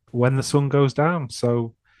Man, When the Sun Goes Down.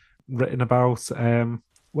 So, written about, so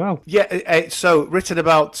written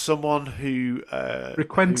about someone who...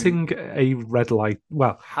 frequenting a red light,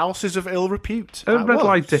 houses of ill repute. A red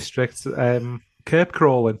light district, curb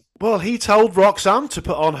crawling. Well, he told Roxanne to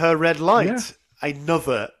put on her red light. Yeah.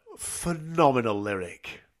 Another phenomenal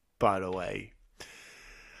lyric, by the way.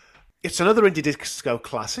 It's another indie disco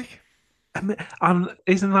classic. And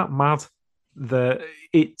isn't that mad that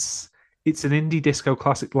it's an indie disco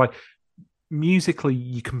classic? Like, musically,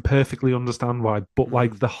 you can perfectly understand why, but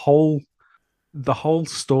like the whole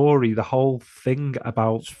story, the whole thing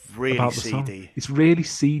about the seedy. Song, it's really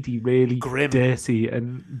seedy, really grim, dirty,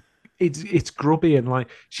 and it's grubby. And like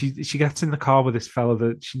she gets in the car with this fella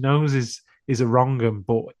that she knows is a wrong 'un,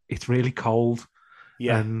 but it's really cold.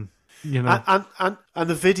 Yeah, and you know, and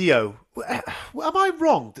the video. Am I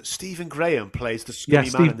wrong that Stephen Graham plays the scummy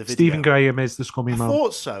man in the video? Stephen Graham is the scummy man. I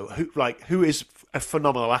thought so. Who is a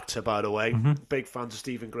phenomenal actor, by the way. Mm-hmm. Big fans of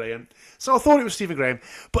Stephen Graham. So I thought it was Stephen Graham,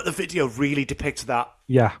 but the video really depicts that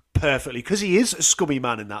perfectly because he is a scummy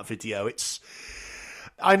man in that video.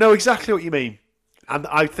 I know exactly what you mean, and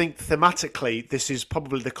I think thematically this is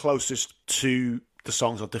probably the closest to the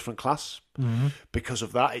songs of Different Class. Mm-hmm. Because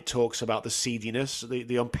of that, it talks about the seediness,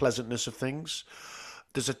 the unpleasantness of things.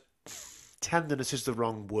 There's a tenderness is the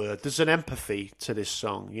wrong word. There's an empathy to this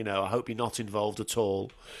song. You know, I hope you're not involved at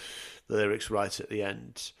all. The lyrics right at the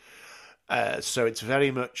end. So it's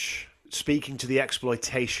very much speaking to the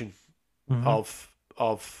exploitation of.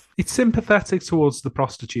 It's sympathetic towards the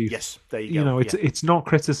prostitute. Yes, there you go. You know, it's not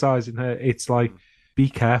criticizing her. It's like, be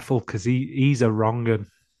careful because he's a wrong 'un.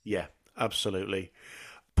 Yeah, absolutely.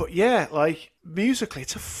 But yeah, like musically,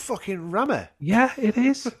 it's a fucking rammer. Yeah, it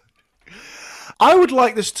is. I would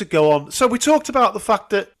like this to go on. So we talked about the fact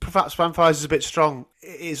that Perhaps Vampires is a bit strong.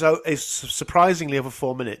 Is surprisingly over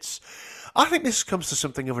 4 minutes. I think this comes to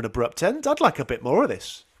something of an abrupt end. I'd like a bit more of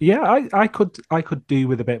this. Yeah, I could do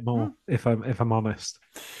with a bit more if I'm honest.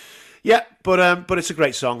 Yeah, but it's a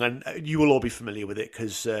great song, and you will all be familiar with it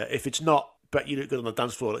because if it's not, but you look good on the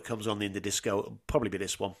dance floor that comes on the indie disco, it'll probably be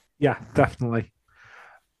this one. Yeah, definitely.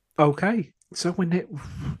 Okay, so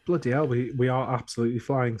bloody hell, we are absolutely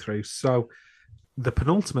flying through. So the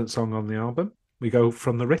penultimate song on the album, we go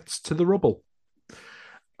From the Ritz to the Rubble.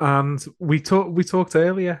 And we talked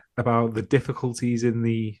earlier about the difficulties in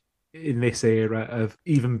this era of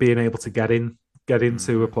even being able to get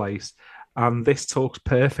into a place, and this talks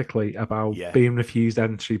perfectly about being refused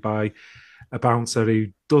entry by a bouncer who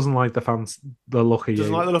doesn't like the look of you.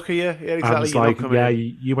 Doesn't like the look of you, yeah, exactly. And it's like,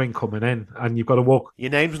 you ain't coming in, and you've got to walk. Your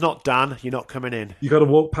name's not Dan. You're not coming in. You got to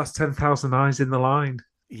walk past 10,000 eyes in the line.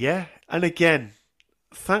 Yeah, and again,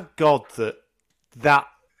 thank God that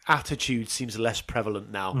attitude seems less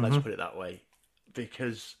prevalent now. Let's put it that way,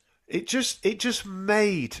 because it just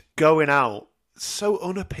made going out so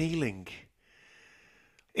unappealing.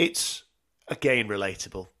 It's again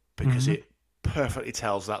relatable because it perfectly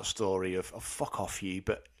tells that story of fuck off you,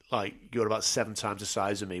 but like you're about 7 times the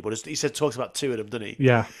size of me. But he talks about 2 of them, doesn't he?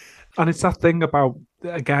 Yeah, and it's that thing about,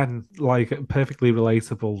 again, like perfectly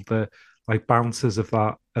relatable, the like bouncers of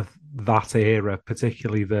that era,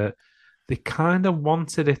 particularly that they kind of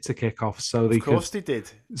wanted it to kick off, so they did.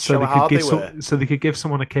 So they could give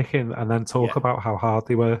someone a kick in and then talk about how hard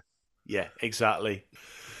they were. Yeah, exactly.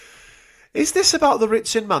 Is this about the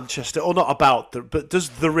Ritz in Manchester, or not about but does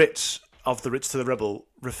the Ritz of the Ritz to the Rebel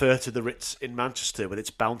refer to the Ritz in Manchester with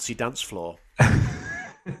its bouncy dance floor?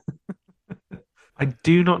 I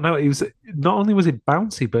do not know. It was not only was it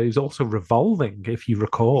bouncy, but it was also revolving, if you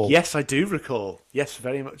recall. Yes, I do recall. Yes,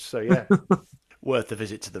 very much so. Yeah, worth a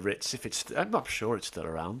visit to the Ritz if it's. I'm not sure it's still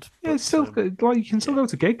around. Yeah, it's still like you can still go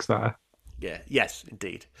to gigs there. Yeah. Yes,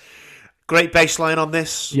 indeed. Great bass line on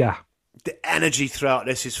this. Yeah. The energy throughout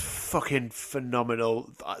this is fucking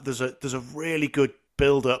phenomenal. There's a really good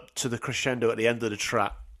build up to the crescendo at the end of the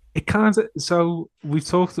track. It kind of so we've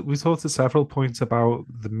talked at several points about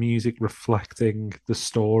the music reflecting the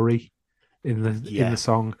story in the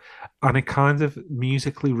song, and it kind of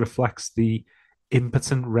musically reflects the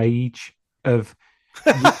impotent rage of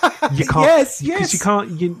you can't because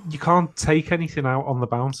you can't take anything out on the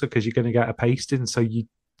bouncer because you're going to get a pasting, so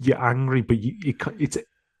you're angry, but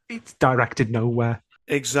it's directed nowhere.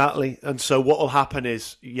 Exactly, and so what will happen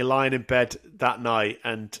is you're lying in bed that night,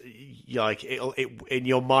 and like in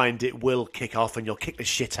your mind it will kick off, and you'll kick the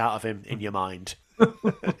shit out of him in your mind.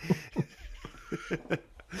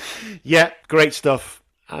 Yeah, great stuff.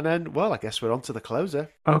 And then, well, I guess we're on to the closer.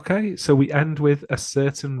 Okay, so we end with A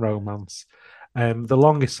Certain Romance, the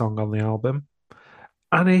longest song on the album,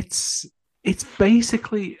 and it's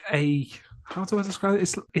basically how do I describe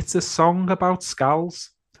it? It's a song about Skulls.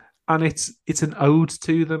 And it's an ode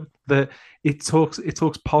to them. That it talks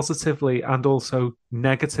positively and also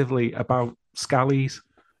negatively about Scallies.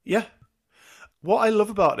 Yeah. What I love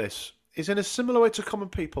about this is, in a similar way to Common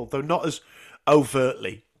People, though not as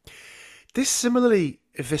overtly, this similarly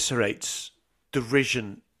eviscerates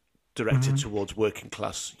derision directed towards working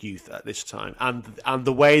class youth at this time, and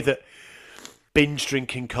the way that binge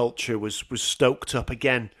drinking culture was stoked up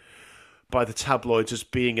again by the tabloids as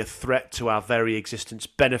being a threat to our very existence.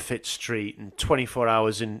 Benefit Street and 24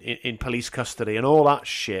 hours in police custody and all that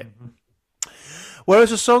shit.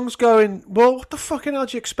 Whereas the song's going, well, what the fucking hell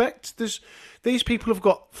do you expect? These people have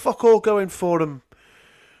got fuck all going for them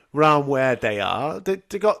round where they are. They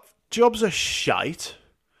got jobs are shite.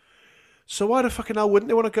 So why the fucking hell wouldn't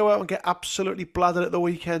they want to go out and get absolutely blathered at the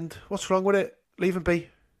weekend? What's wrong with it? Leave them be.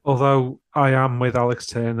 Although I am with Alex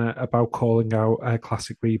Turner about calling out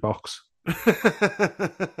classic Reeboks.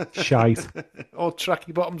 Shite. Or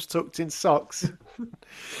tracky bottoms tucked in socks.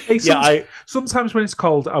 Hey, sometimes when it's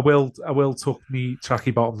cold, I will tuck me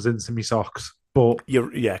tracky bottoms into me socks. But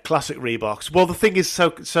classic Reeboks. Well, the thing is, so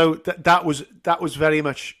that was very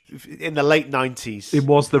much in the late 90s. It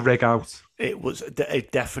was the rig out. It was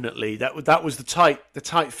definitely that was the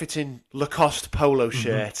tight fitting Lacoste polo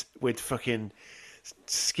shirt with fucking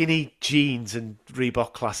skinny jeans and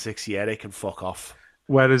Reebok classics. Yeah, they can fuck off.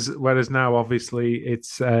 Whereas now, obviously,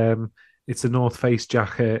 it's a North Face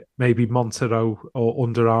jacket, maybe Montero or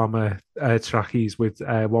Under Armour trackies with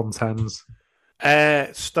 110s.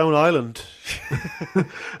 Stone Island.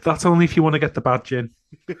 That's only if you want to get the badge in.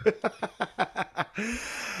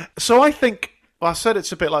 So I think, well, I said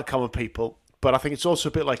it's a bit like Common People, but I think it's also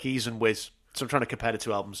a bit like Ease and Whiz. So I'm trying to compare the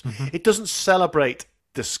two albums. It doesn't celebrate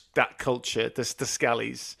that culture, the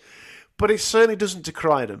Scallies, but it certainly doesn't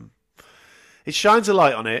decry them. It shines a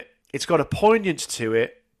light on it. It's got a poignance to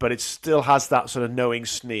it, but it still has that sort of knowing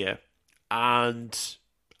sneer. And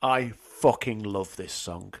I fucking love this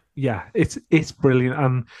song. Yeah, it's brilliant,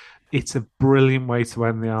 and it's a brilliant way to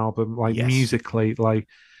end the album. Like musically, like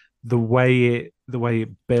the way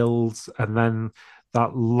it builds, and then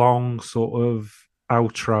that long sort of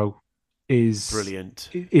outro is brilliant.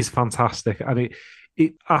 Is fantastic, and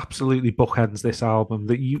it absolutely bookends this album.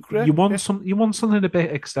 That you want something a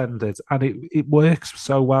bit extended, and it works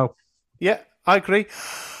so well. Yeah, I agree.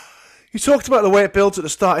 You talked about the way it builds at the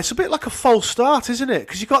start. It's a bit like a false start, isn't it?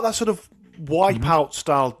 Because you've got that sort of Wipeout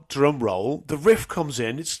style drum roll. The riff comes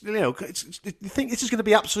in. You think this is going to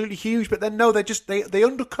be absolutely huge, but then no, they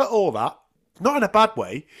undercut all that. Not in a bad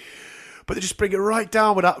way, but they just bring it right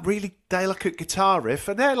down with that really delicate guitar riff.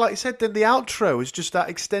 And then, like you said, then the outro is just that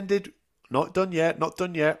extended. Not done yet.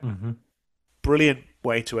 Brilliant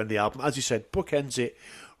way to end the album. As you said, bookends it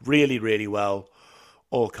really, really well.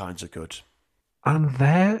 All kinds of good. And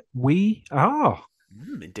there we are.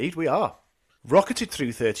 Indeed, we are. Rocketed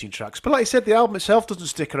through 13 tracks. But like I said, the album itself doesn't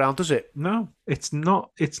stick around, does it? No, it's not.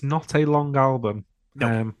 It's not a long album.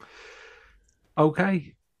 No.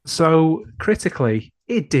 Okay. So critically,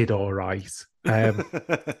 it did all right.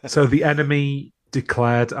 So The Enemy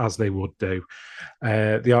declared, as they would do,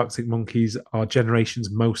 the Arctic Monkeys are generation's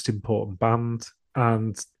most important band.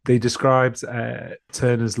 And they described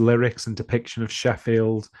Turner's lyrics and depiction of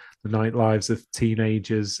Sheffield, the nightlives of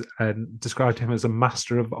teenagers, and described him as a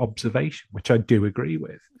master of observation, which I do agree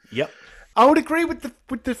with. Yep. I would agree with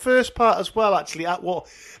the first part as well. Actually, at what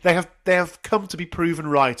they have come to be proven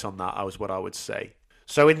right on that. Was what I would say.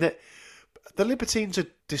 So in the Libertines are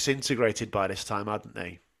disintegrated by this time, hadn't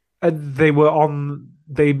they? They were on.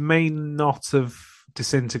 They may not have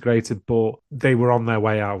disintegrated, but they were on their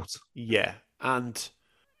way out. Yeah, and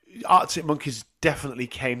Arctic Monkeys definitely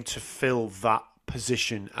came to fill that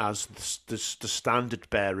position as the standard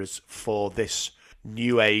bearers for this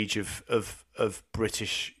new age of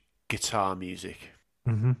British guitar music.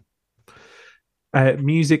 Mm-hmm.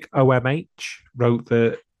 Music OMH wrote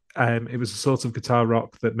that it was a sort of guitar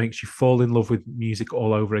rock that makes you fall in love with music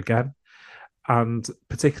all over again, and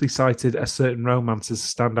particularly cited A Certain Romance as a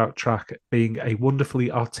standout track, being a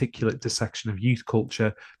wonderfully articulate dissection of youth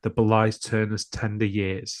culture that belies Turner's tender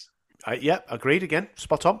years. Yeah, agreed again.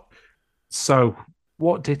 Spot on. So,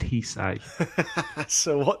 what did he say?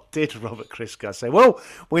 So, what did Robert Christgau say? Well,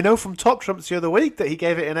 we know from Top Trumps the other week that he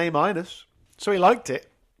gave it an A-, so he liked it.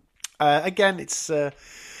 Again, it's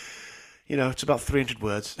it's about 300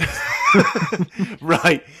 words.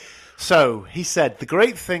 Right. So, he said, the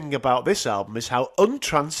great thing about this album is how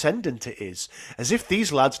untranscendent it is, as if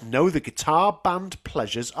these lads know the guitar band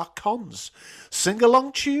pleasures are cons.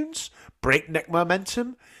 Sing-along tunes, breakneck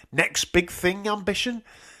momentum, next big thing ambition,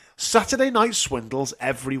 Saturday night swindles,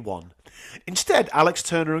 every one. Instead, Alex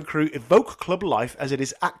Turner and crew evoke club life as it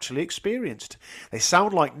is actually experienced. They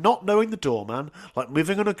sound like not knowing the doorman, like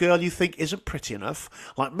moving on a girl you think isn't pretty enough,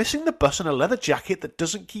 like missing the bus in a leather jacket that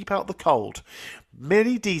doesn't keep out the cold.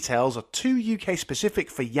 Many details are too UK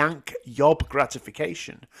specific for Yank yob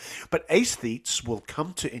gratification, but aesthetes will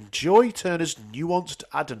come to enjoy Turner's nuanced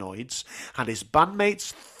adenoids and his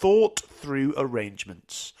bandmates' thought-through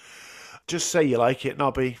arrangements. Just say you like it,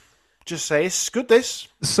 Nobby. Just say it's good, this.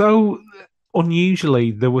 So, unusually,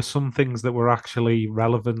 there were some things that were actually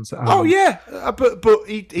relevant. Oh, yeah. But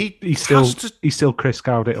he still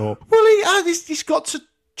Christgau'd it up. Well, he's got to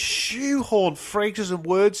shoehorn phrases and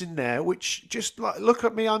words in there, which just, like, look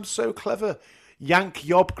at me, I'm so clever. Yank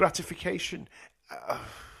yob gratification.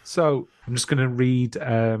 So, I'm just going to read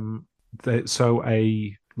a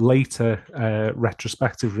later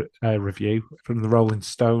retrospective review from the Rolling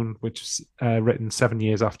Stone, which is written 7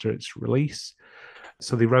 years after its release.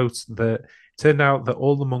 So they wrote that it turned out that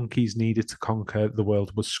all the Monkees needed to conquer the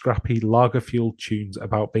world was scrappy, lager-fueled tunes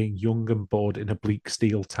about being young and bored in a bleak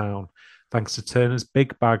steel town. Thanks to Turner's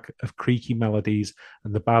big bag of creaky melodies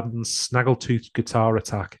and the band's snaggletooth guitar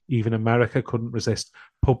attack, even America couldn't resist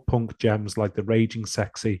pub punk gems like the Raging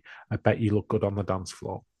Sexy, I Bet You Look Good on the Dance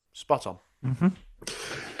Floor. Spot on. Mm-hmm.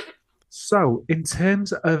 So, in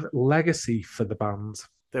terms of legacy for the band,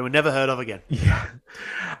 they were never heard of again. Yeah,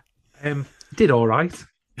 did all right,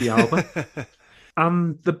 the album,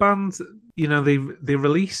 and the band. They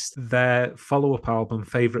released their follow-up album,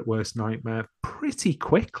 Favorite Worst Nightmare, pretty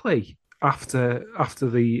quickly after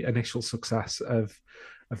the initial success of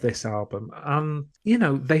this album, and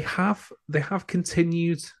they have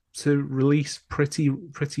continued to release pretty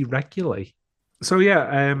regularly. So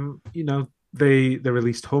yeah, they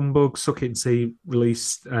released Humbug, Suck It and See,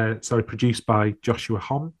 produced by Joshua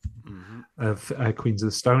Homme of Queens of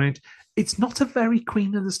the Stone Age. It's not a very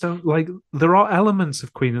Queen of the Stone, like there are elements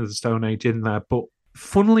of Queen of the Stone Age in there, but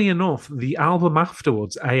funnily enough, the album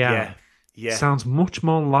afterwards, AM, sounds much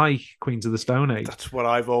more like Queens of the Stone Age. That's what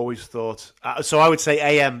I've always thought. So I would say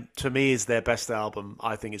AM to me is their best album.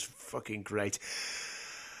 I think it's fucking great.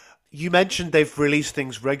 You mentioned they've released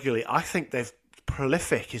things regularly. I think they've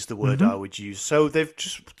prolific is the word I would use. So they've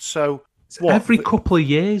every couple of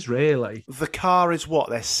years, really. The Car is what,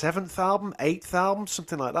 their 7th album, 8th album,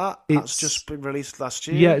 something like that. That's just been released last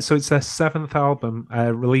year. Yeah, so it's their 7th album,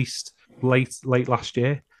 released late last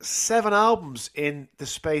year. 7 albums in the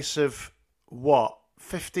space of what,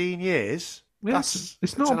 15 years? Yeah,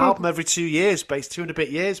 it's not an album every 2 years, 2 and a bit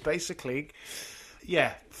years, basically.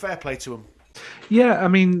 Yeah, fair play to them. Yeah, I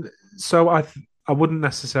mean, so I wouldn't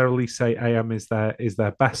necessarily say AM is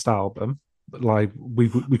their best album. Like we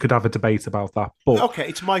could have a debate about that. But okay,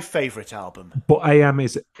 it's my favourite album. But AM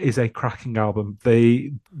is a cracking album.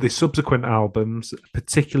 The subsequent albums,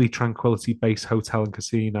 particularly Tranquility Base Hotel and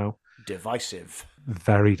Casino, divisive.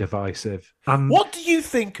 Very divisive. And what do you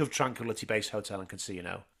think of Tranquility Base Hotel and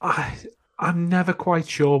Casino? I'm never quite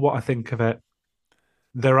sure what I think of it.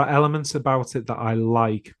 There are elements about it that I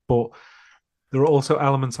like, but there are also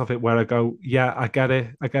elements of it where I go, yeah, I get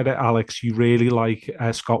it, Alex. You really like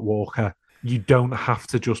Scott Walker. You don't have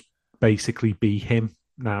to just basically be him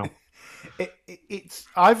now.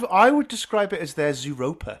 I would describe it as their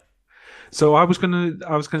Zooropa. So I was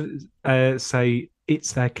gonna say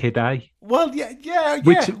it's their Kid A, Well, yeah.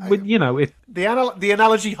 which you know, it The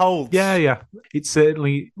analogy holds. yeah, it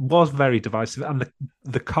certainly was very divisive, and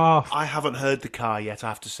the car. I haven't heard the car yet, I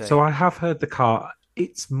have to say. So I have heard the car.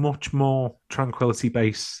 It's much more tranquility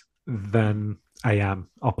based than AM.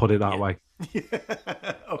 I'll put it that way.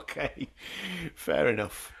 Okay, fair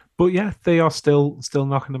enough. But yeah, they are still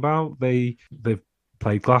knocking about. They've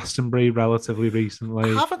played Glastonbury relatively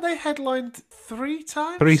recently. Haven't they headlined 3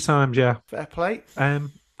 times? 3 times, yeah. Fair play.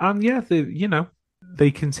 And yeah, they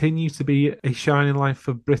continue to be a shining light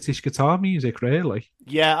for British guitar music, really.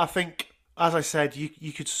 Yeah, I think, as I said,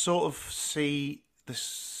 you could sort of see the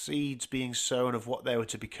seeds being sown of what they were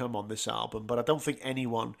to become on this album, but I don't think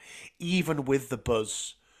anyone, even with the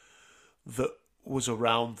buzz that was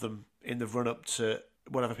around them in the run-up to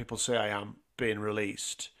Whatever People Say I Am being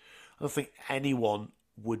released, I don't think anyone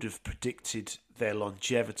would have predicted their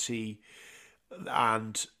longevity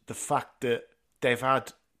and the fact that they've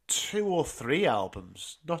had 2 or 3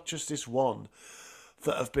 albums, not just this one,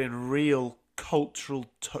 that have been real cultural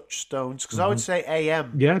touchstones. Because I would say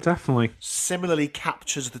AM, yeah, definitely, similarly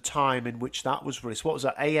captures the time in which that was released. What was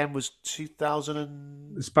that? AM was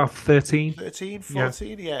 2013, it's about 13,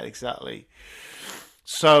 14? Yeah, exactly.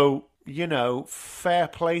 So, fair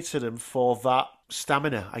play to them for that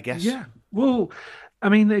stamina, I guess. Yeah. Well, I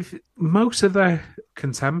mean, if most of their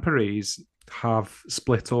contemporaries have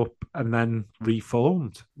split up and then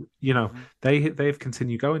reformed, they've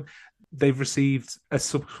continued going. They've received a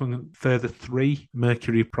subsequent further 3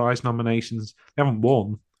 Mercury Prize nominations. They haven't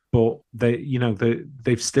won, but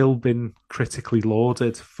they've still been critically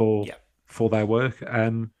lauded for their work.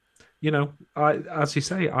 As you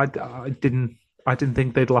say, I didn't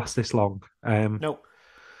think they'd last this long. No.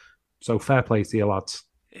 So fair play to you lads.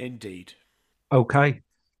 Indeed. Okay,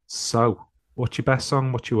 so what's your best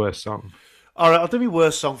song? What's your worst song? All right, I'll do my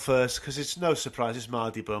worst song first because it's no surprise. It's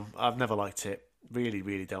Mardy Bum. I've never liked it. Really,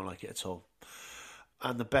 really don't like it at all.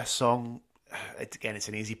 And the best song, again, it's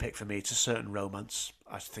an easy pick for me. It's A Certain Romance.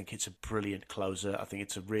 I think it's a brilliant closer. I think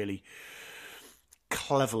it's a really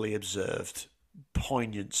cleverly observed,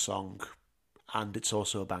 poignant song. And it's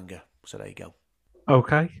also a banger. So there you go.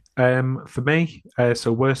 Okay. For me,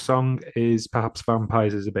 so worst song is perhaps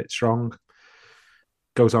Vampires is a bit strong.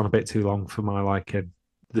 Goes on a bit too long for my liking.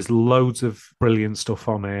 There's loads of brilliant stuff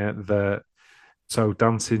on here. So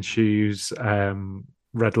Dancing Shoes,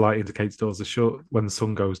 Red Light Indicates Doors Are Shut, When the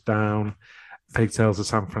Sun Goes Down, Fake Tales of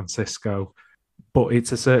San Francisco. But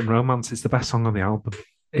It's a Certain Romance. It's the best song on the album.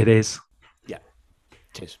 It is. Yeah,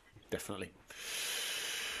 it is. Definitely.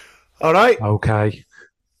 All right. Okay.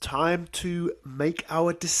 Time to make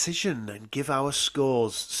our decision and give our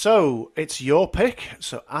scores. So it's your pick.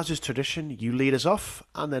 So as is tradition, you lead us off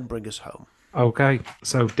and then bring us home. Okay.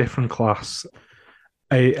 So Different Class.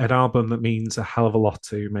 An album that means a hell of a lot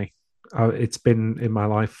to me. It's been in my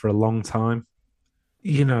life for a long time.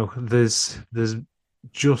 There's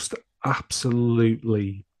just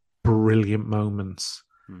absolutely brilliant moments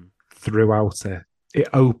throughout it. It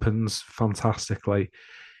opens fantastically.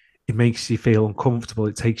 It makes you feel uncomfortable.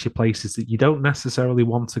 It takes you places that you don't necessarily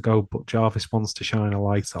want to go, but Jarvis wants to shine a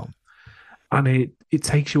light on. And it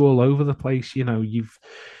takes you all over the place.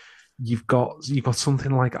 You've got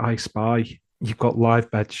something like I Spy. You've got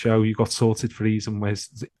Live Bed Show. You've got Sorted for Ease and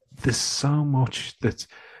Wiz. There's so much that's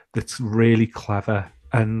really clever,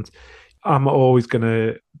 and I'm always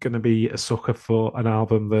gonna be a sucker for an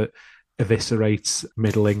album that eviscerates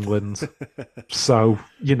Middle England. So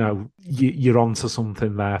you're onto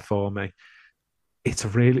something there for me. It's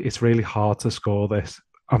really hard to score this.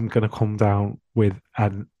 I'm gonna come down with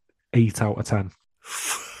an 8 out of 10.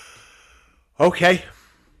 Okay.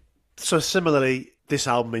 So similarly, this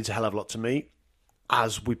album means a hell of a lot to me.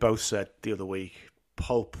 As we both said the other week,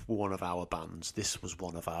 Pulp were one of our bands. This was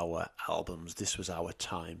one of our albums. This was our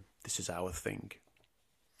time. This is our thing.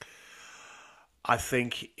 I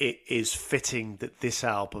think it is fitting that this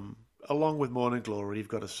album, along with Morning Glory, you've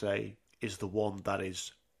got to say, is the one that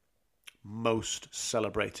is most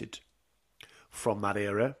celebrated from that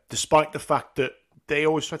era, despite the fact that they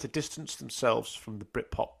always try to distance themselves from the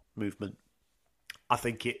Britpop movement. I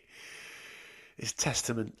think it is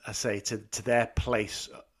testament, I say, to their place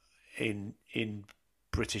in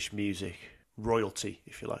British music, royalty,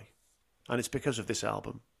 if you like. And it's because of this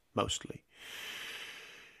album, mostly.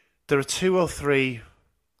 There are 2 or 3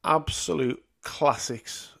 absolute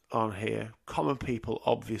classics on here. Common People,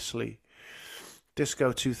 obviously.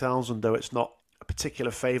 Disco 2000, though it's not a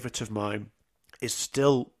particular favourite of mine, is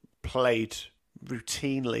still played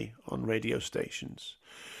routinely on radio stations.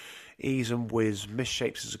 Ease and Whiz,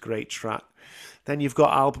 Misshapes is a great track. Then you've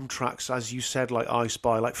got album tracks, as you said, like I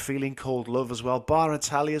Spy, like Feeling Cold Love as well. Bar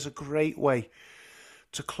Italia is a great way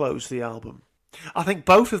to close the album. I think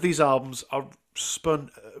both of these albums are spun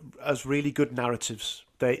as really good narratives.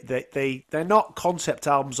 They're not concept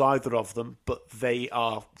albums, either of them, but they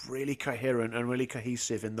are really coherent and really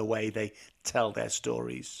cohesive in the way they tell their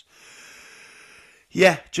stories.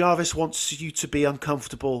 Yeah, Jarvis wants you to be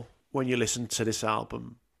uncomfortable when you listen to this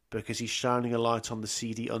album because he's shining a light on the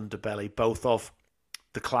seedy underbelly, both of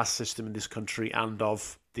the class system in this country and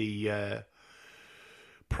of the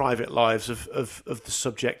private lives of the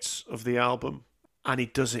subjects of the album. And he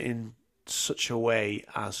does it in such a way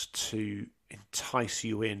as to entice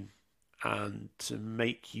you in and to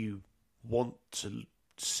make you want to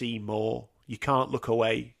see more. You can't look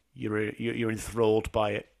away. You're enthralled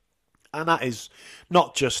by it. And that is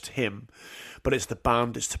not just him, but it's the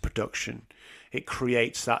band, it's the production. It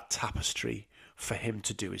creates that tapestry for him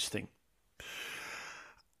to do his thing.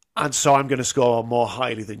 And so I'm going to score more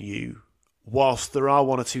highly than you. Whilst there are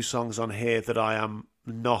one or two songs on here that I am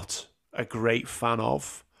not a great fan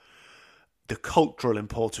of, the cultural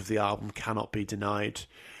import of the album cannot be denied,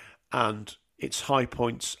 and its high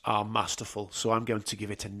points are masterful. So I'm going to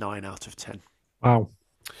give it a 9 out of 10. Wow.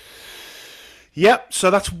 Yep, so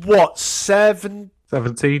that's what? 17,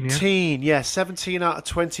 17, yeah, 17 out of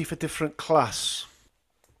 20 for different class.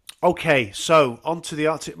 Okay, so on to the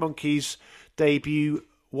Arctic Monkeys debut,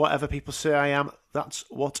 Whatever People Say I Am, That's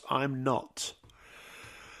What I'm Not.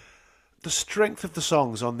 The strength of the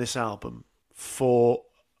songs on this album for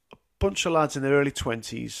a bunch of lads in their early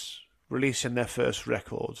 20s releasing their first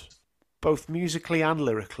record, both musically and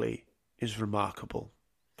lyrically, is remarkable.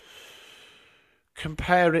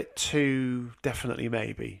 Compare it to Definitely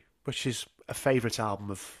Maybe, which is a favourite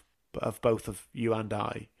album of both of you and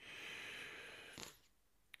I,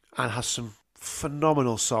 and has some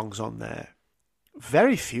phenomenal songs on there.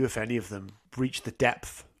 Very few, if any of them, reach the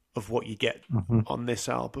depth of what you get on this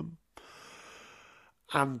album.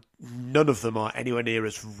 And none of them are anywhere near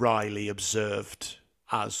as wryly observed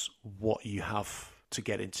as what you have to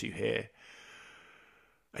get into here.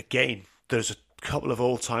 Again, there's a couple of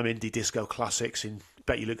all-time indie disco classics in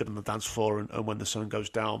Bet You Look Good on the Dance Floor and When the Sun Goes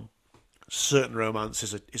Down. Certain Romance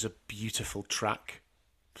is a beautiful track.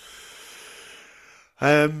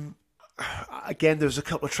 Again, there's a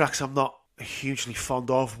couple of tracks I'm not hugely fond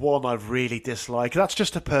of. One I really dislike. That's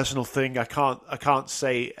just a personal thing. I can't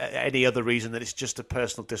say any other reason that it's just a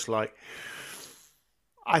personal dislike.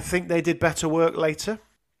 I think they did better work later.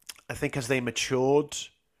 I think as they matured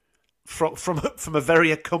from a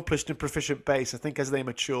very accomplished and proficient base, I think as they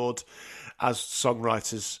matured as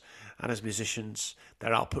songwriters and as musicians,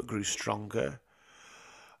 their output grew stronger.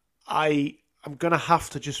 I'm going to have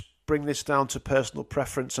to just bring this down to personal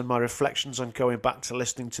preference and my reflections on going back to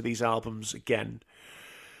listening to these albums again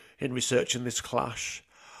in researching this clash.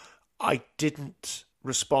 I didn't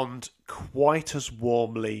respond quite as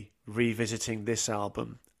warmly revisiting this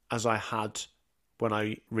album as I had when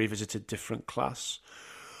I revisited Different Class,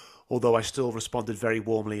 although I still responded very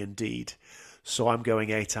warmly indeed. So I'm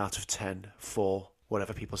going 8 out of 10 for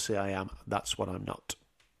Whatever People Say I Am, That's What I'm Not.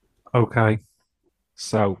 Okay.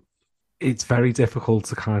 So it's very difficult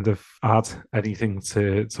to kind of add anything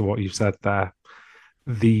to what you've said there.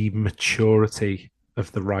 The maturity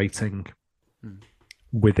of the writing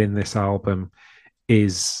within this album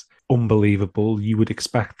is unbelievable. You would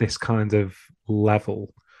expect this kind of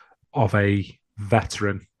level of a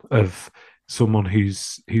veteran, of someone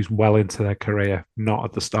who's well into their career, not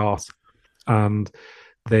at the start. And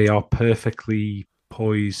they are perfectly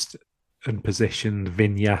poised and positioned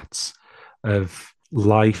vignettes of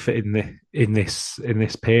life in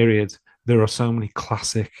this period. There are so many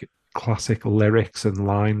classic lyrics and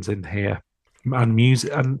lines in here, and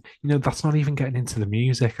music, and that's not even getting into the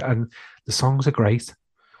music, and the songs are great.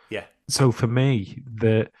 Yeah. So for me,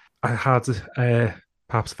 I had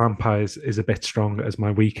perhaps Vampires is a bit stronger as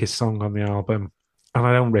my weakest song on the album, and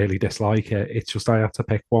I don't really dislike it. It's just I had to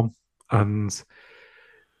pick one, and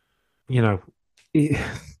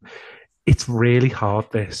it's really hard.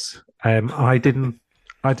 This I didn't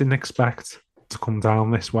expect to come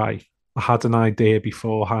down this way. I had an idea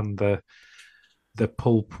beforehand that the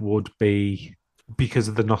pulp would be, because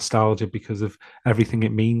of the nostalgia, because of everything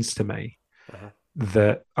it means to me,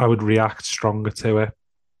 that I would react stronger to it.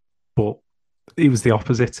 But it was the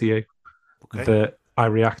opposite to you. Okay. That I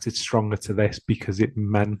reacted stronger to this because it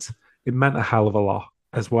meant a hell of a lot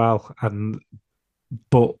as well.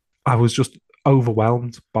 But I was just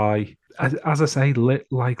overwhelmed by, as I say,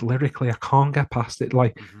 lyrically, I can't get past it.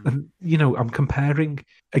 And I'm comparing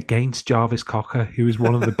against Jarvis Cocker, who is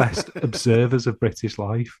one of the best observers of British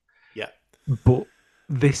life. Yeah. But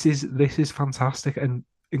this is fantastic and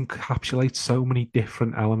encapsulates so many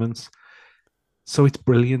different elements. So it's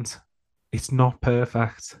brilliant. It's not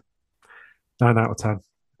perfect. 9 out of 10.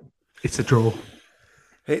 It's a draw.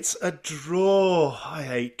 It's a draw. I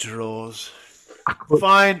hate draws.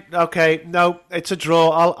 Fine. Okay. No, it's a draw.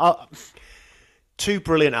 I'll 2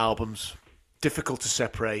 brilliant albums, difficult to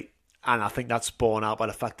separate, and I think that's borne out by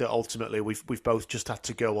the fact that ultimately we've both just had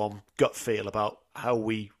to go on gut feel about how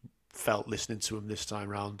we felt listening to them this time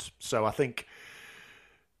round. So I think,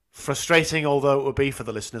 frustrating although it would be for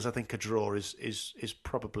the listeners, I think a draw is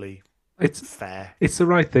probably fair. It's the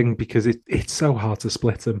right thing because it's so hard to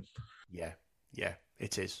split them. Yeah,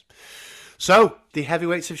 it is. So, the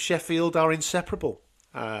heavyweights of Sheffield are inseparable.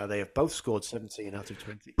 They have both scored 17 out of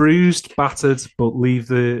 20. Bruised, battered, but leave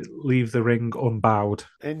the ring unbowed.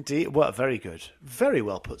 Indeed. Well, very good. Very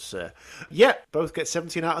well put, sir. Yeah, both get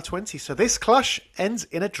 17 out of 20. So this clash ends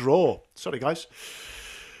in a draw. Sorry, guys.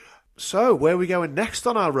 So, where are we going next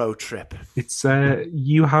on our road trip? It's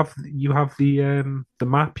you have the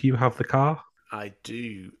map, you have the car. I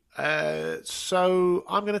do. So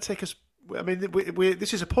I'm going to take us. I mean,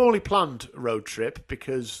 this is a poorly planned road trip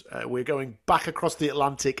because we're going back across the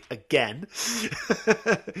Atlantic again,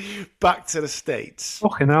 back to the States.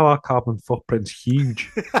 Fucking hell, our carbon footprint's huge.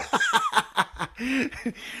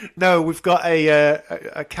 No, we've got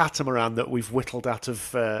a catamaran that we've whittled out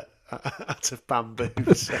of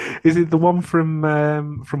bamboo. So. Is it the one from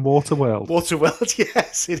Waterworld? Waterworld,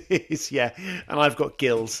 yes, it is. Yeah, and I've got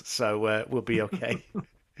gills, so we'll be okay.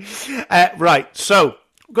 Right, so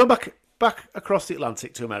going back across the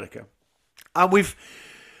Atlantic to America, and we've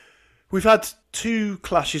had 2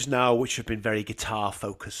 clashes now which have been very guitar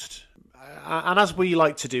focused, and as we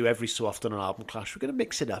like to do every so often on Album Clash, we're going to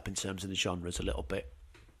mix it up in terms of the genres a little bit.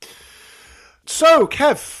 So,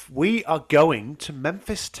 Kev, we are going to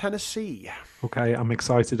Memphis, Tennessee. Okay, I'm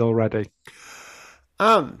excited already.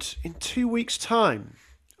 And in 2 weeks' time,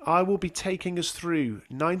 I will be taking us through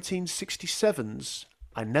 1967's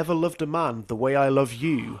I Never Loved a Man the Way I Love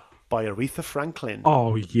You by Aretha Franklin.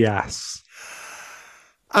 Oh, yes.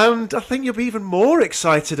 And I think you'll be even more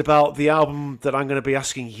excited about the album that I'm going to be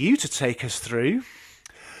asking you to take us through.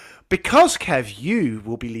 Because, Kev, you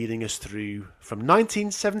will be leading us through from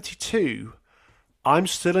 1972, I'm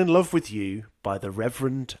Still in Love with You by the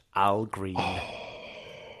Reverend Al Green.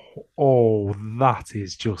 Oh, that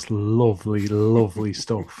is just lovely, lovely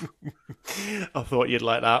stuff. I thought you'd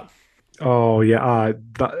like that. Oh, yeah,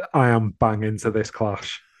 I am bang into this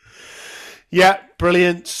clash. Yeah,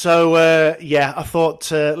 brilliant. So, I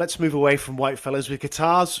thought let's move away from white fellas with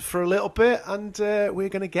guitars for a little bit, and we're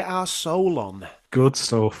going to get our soul on. Good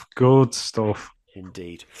stuff. Good stuff.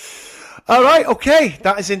 Indeed. All right, okay.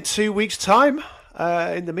 That is in 2 weeks' time.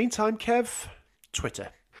 In the meantime, Kev, Twitter.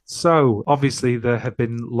 So, obviously, there have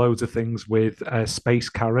been loads of things with Space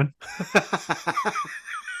Karen,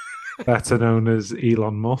 better known as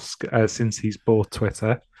Elon Musk, since he's bought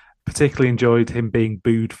Twitter. Particularly enjoyed him being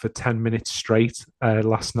booed for 10 minutes straight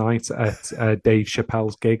last night at Dave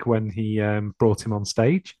Chappelle's gig when he brought him on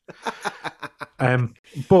stage.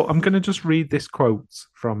 But I'm going to just read this quote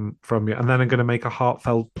from you, and then I'm going to make a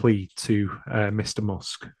heartfelt plea to Mr.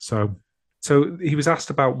 Musk. So he was asked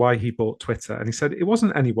about why he bought Twitter, and he said it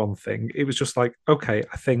wasn't any one thing. It was just like, okay,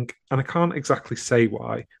 I think, and I can't exactly say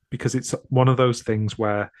why, because it's one of those things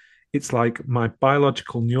where it's like my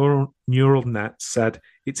biological neural net said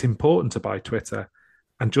it's important to buy Twitter.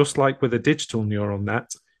 And just like with a digital neural net,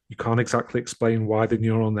 you can't exactly explain why the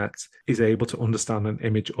neural net is able to understand an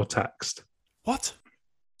image or text. What?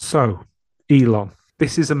 So, Elon,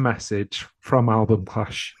 this is a message from Album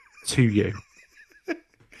Clash to you.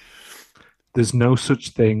 There's no such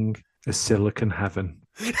thing as Silicon Heaven.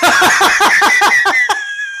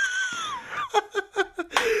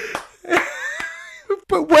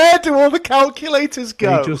 But where do all the calculators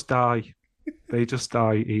go? They just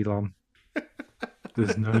die, Elon.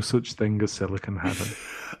 There's no such thing as Silicon Heaven.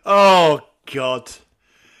 Oh, God.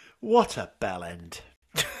 What a bell end.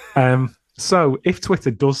 So, if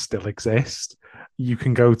Twitter does still exist, you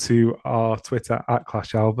can go to our Twitter at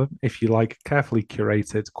Clash Album. If you like carefully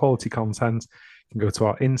curated quality content, you can go to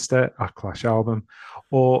our Insta at Clash Album.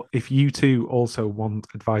 Or if you too also want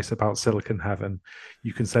advice about Silicon Heaven,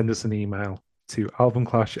 you can send us an email to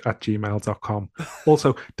albumclash@gmail.com.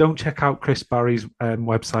 Also, don't check out Chris Barry's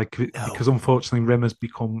website because unfortunately Rim has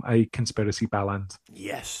become a conspiracy bellend.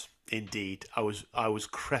 Yes, Indeed, I was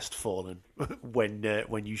crestfallen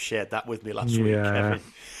when you shared that with me last week, Kevin.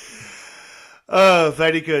 Oh,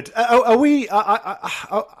 very good. Are we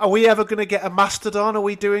ever going to get a Mastodon? Are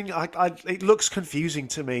we doing? It looks confusing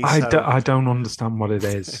to me. I don't understand what it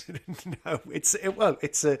is. No, it's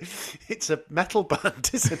a metal band,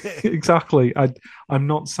 isn't it? Exactly. I'm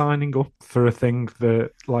not signing up for a thing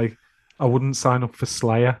that I wouldn't sign up for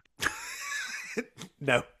Slayer.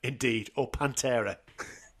 No, indeed, or Pantera.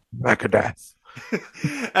 Megadeth.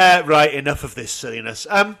 Right, enough of this silliness.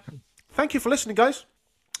 Thank you for listening, guys.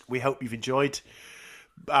 We hope you've enjoyed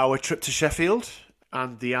our trip to Sheffield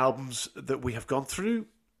and the albums that we have gone through.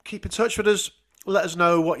 Keep in touch with us. Let us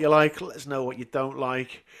know what you like. Let us know what you don't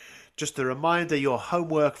like. Just a reminder, your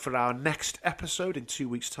homework for our next episode in 2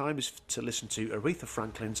 weeks' time is to listen to Aretha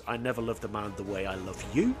Franklin's I Never Loved a Man the Way I Love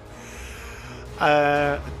You.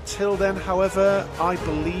 Until then, however, I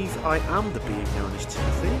believe I am the being known as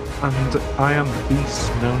Timothy. And I am the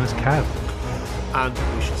beast known as Kev. And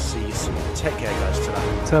we shall see you soon. Take care, guys.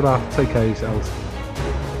 Ta-da. Ta-da. Take care of yourselves.